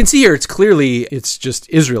 But we can see here it's just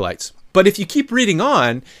Israelites. But if you keep reading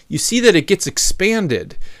on, you see that it gets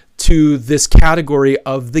expanded to this category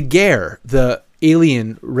of the ger, the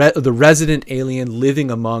alien, the resident alien living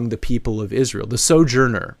among the people of Israel, the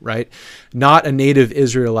sojourner, right? Not a native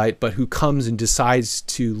Israelite, but who comes and decides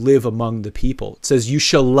to live among the people. It says, you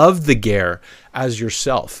shall love the ger as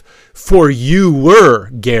yourself, for you were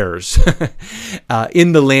gers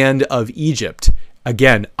in the land of Egypt.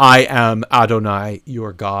 Again, I am Adonai,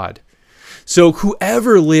 your God. So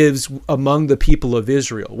whoever lives among the people of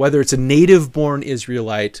Israel, whether it's a native-born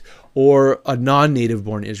Israelite or a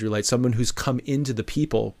non-native-born Israelite, someone who's come into the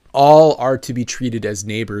people, all are to be treated as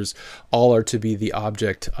neighbors. All are to be the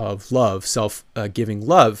object of love, self-giving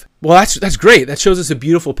love. Well, that's great. That shows us a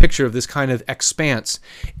beautiful picture of this kind of expanse.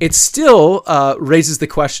 It still raises the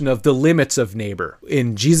question of the limits of neighbor.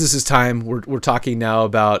 In Jesus' time, we're talking now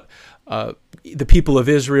about the people of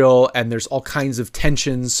Israel, and there's all kinds of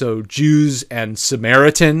tensions. So Jews and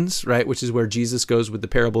Samaritans, right, which is where Jesus goes with the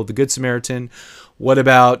parable of the Good Samaritan. What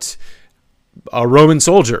about a Roman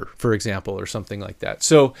soldier, for example, or something like that?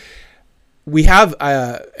 So we have,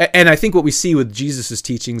 and I think what we see with Jesus's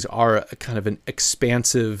teachings are a kind of an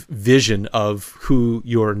expansive vision of who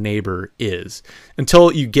your neighbor is,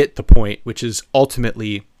 until you get the point, which is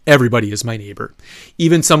ultimately everybody is my neighbor,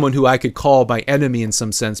 even someone who I could call my enemy in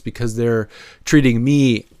some sense because they're treating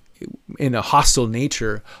me in a hostile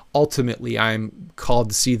nature. Ultimately, I'm called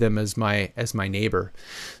to see them as my neighbor.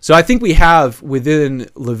 So I think we have within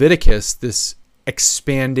Leviticus this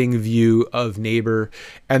expanding view of neighbor,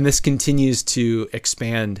 and this continues to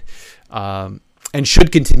expand and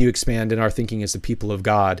should continue to expand in our thinking as the people of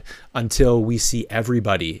God until we see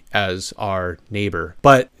everybody as our neighbor.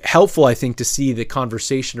 But helpful, I think, to see the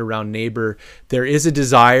conversation around neighbor. There is a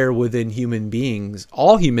desire within human beings,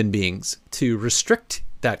 all human beings, to restrict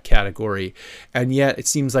that category. And yet it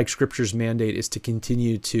seems like Scripture's mandate is to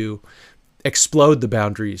continue to explode the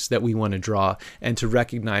boundaries that we want to draw and to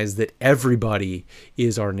recognize that everybody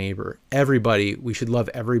is our neighbor. Everybody, we should love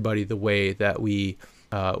everybody the way that we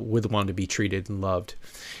would want to be treated and loved.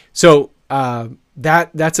 So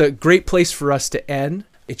that's a great place for us to end.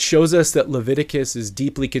 It shows us that Leviticus is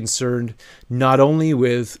deeply concerned not only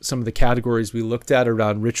with some of the categories we looked at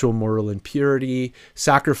around ritual, moral impurity,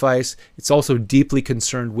 sacrifice, it's also deeply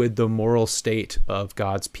concerned with the moral state of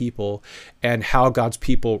God's people and how God's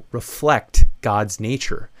people reflect God's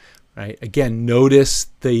nature, right? Again, notice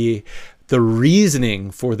the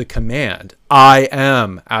reasoning for the command, I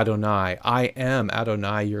am Adonai, I am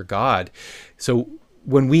Adonai, your God. So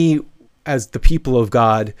when we, as the people of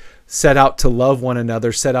God, set out to love one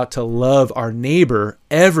another, set out to love our neighbor,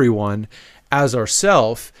 everyone, as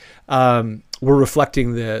ourself, we're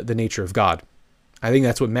reflecting the nature of God. I think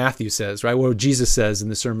that's what Matthew says, right? What Jesus says in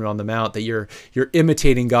the Sermon on the Mount, that you're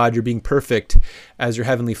imitating God, you're being perfect as your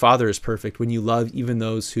heavenly Father is perfect when you love even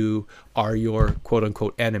those who are your quote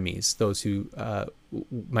unquote enemies, those who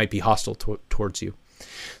might be hostile towards you.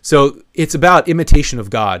 So it's about imitation of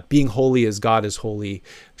God, being holy as God is holy,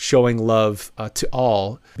 showing love to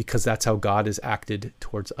all, because that's how God has acted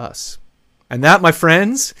towards us. And that, my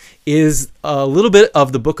friends, is a little bit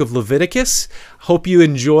of the book of Leviticus. Hope you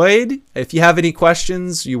enjoyed. If you have any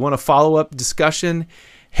questions, you want a follow-up discussion,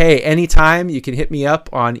 hey, anytime you can hit me up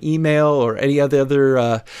on email or any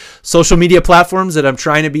other social media platforms that I'm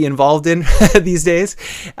trying to be involved in these days.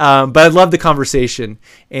 But I love the conversation.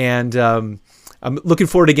 And I'm looking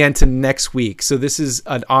forward again to next week. So this is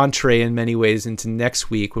an entree in many ways into next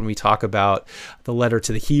week when we talk about the letter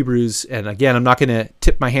to the Hebrews. And again, I'm not going to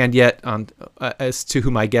tip my hand yet on as to who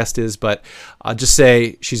my guest is, but I'll just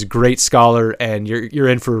say she's a great scholar and you're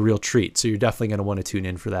in for a real treat. So you're definitely going to want to tune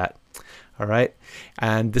in for that. All right.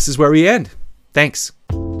 And this is where we end. Thanks.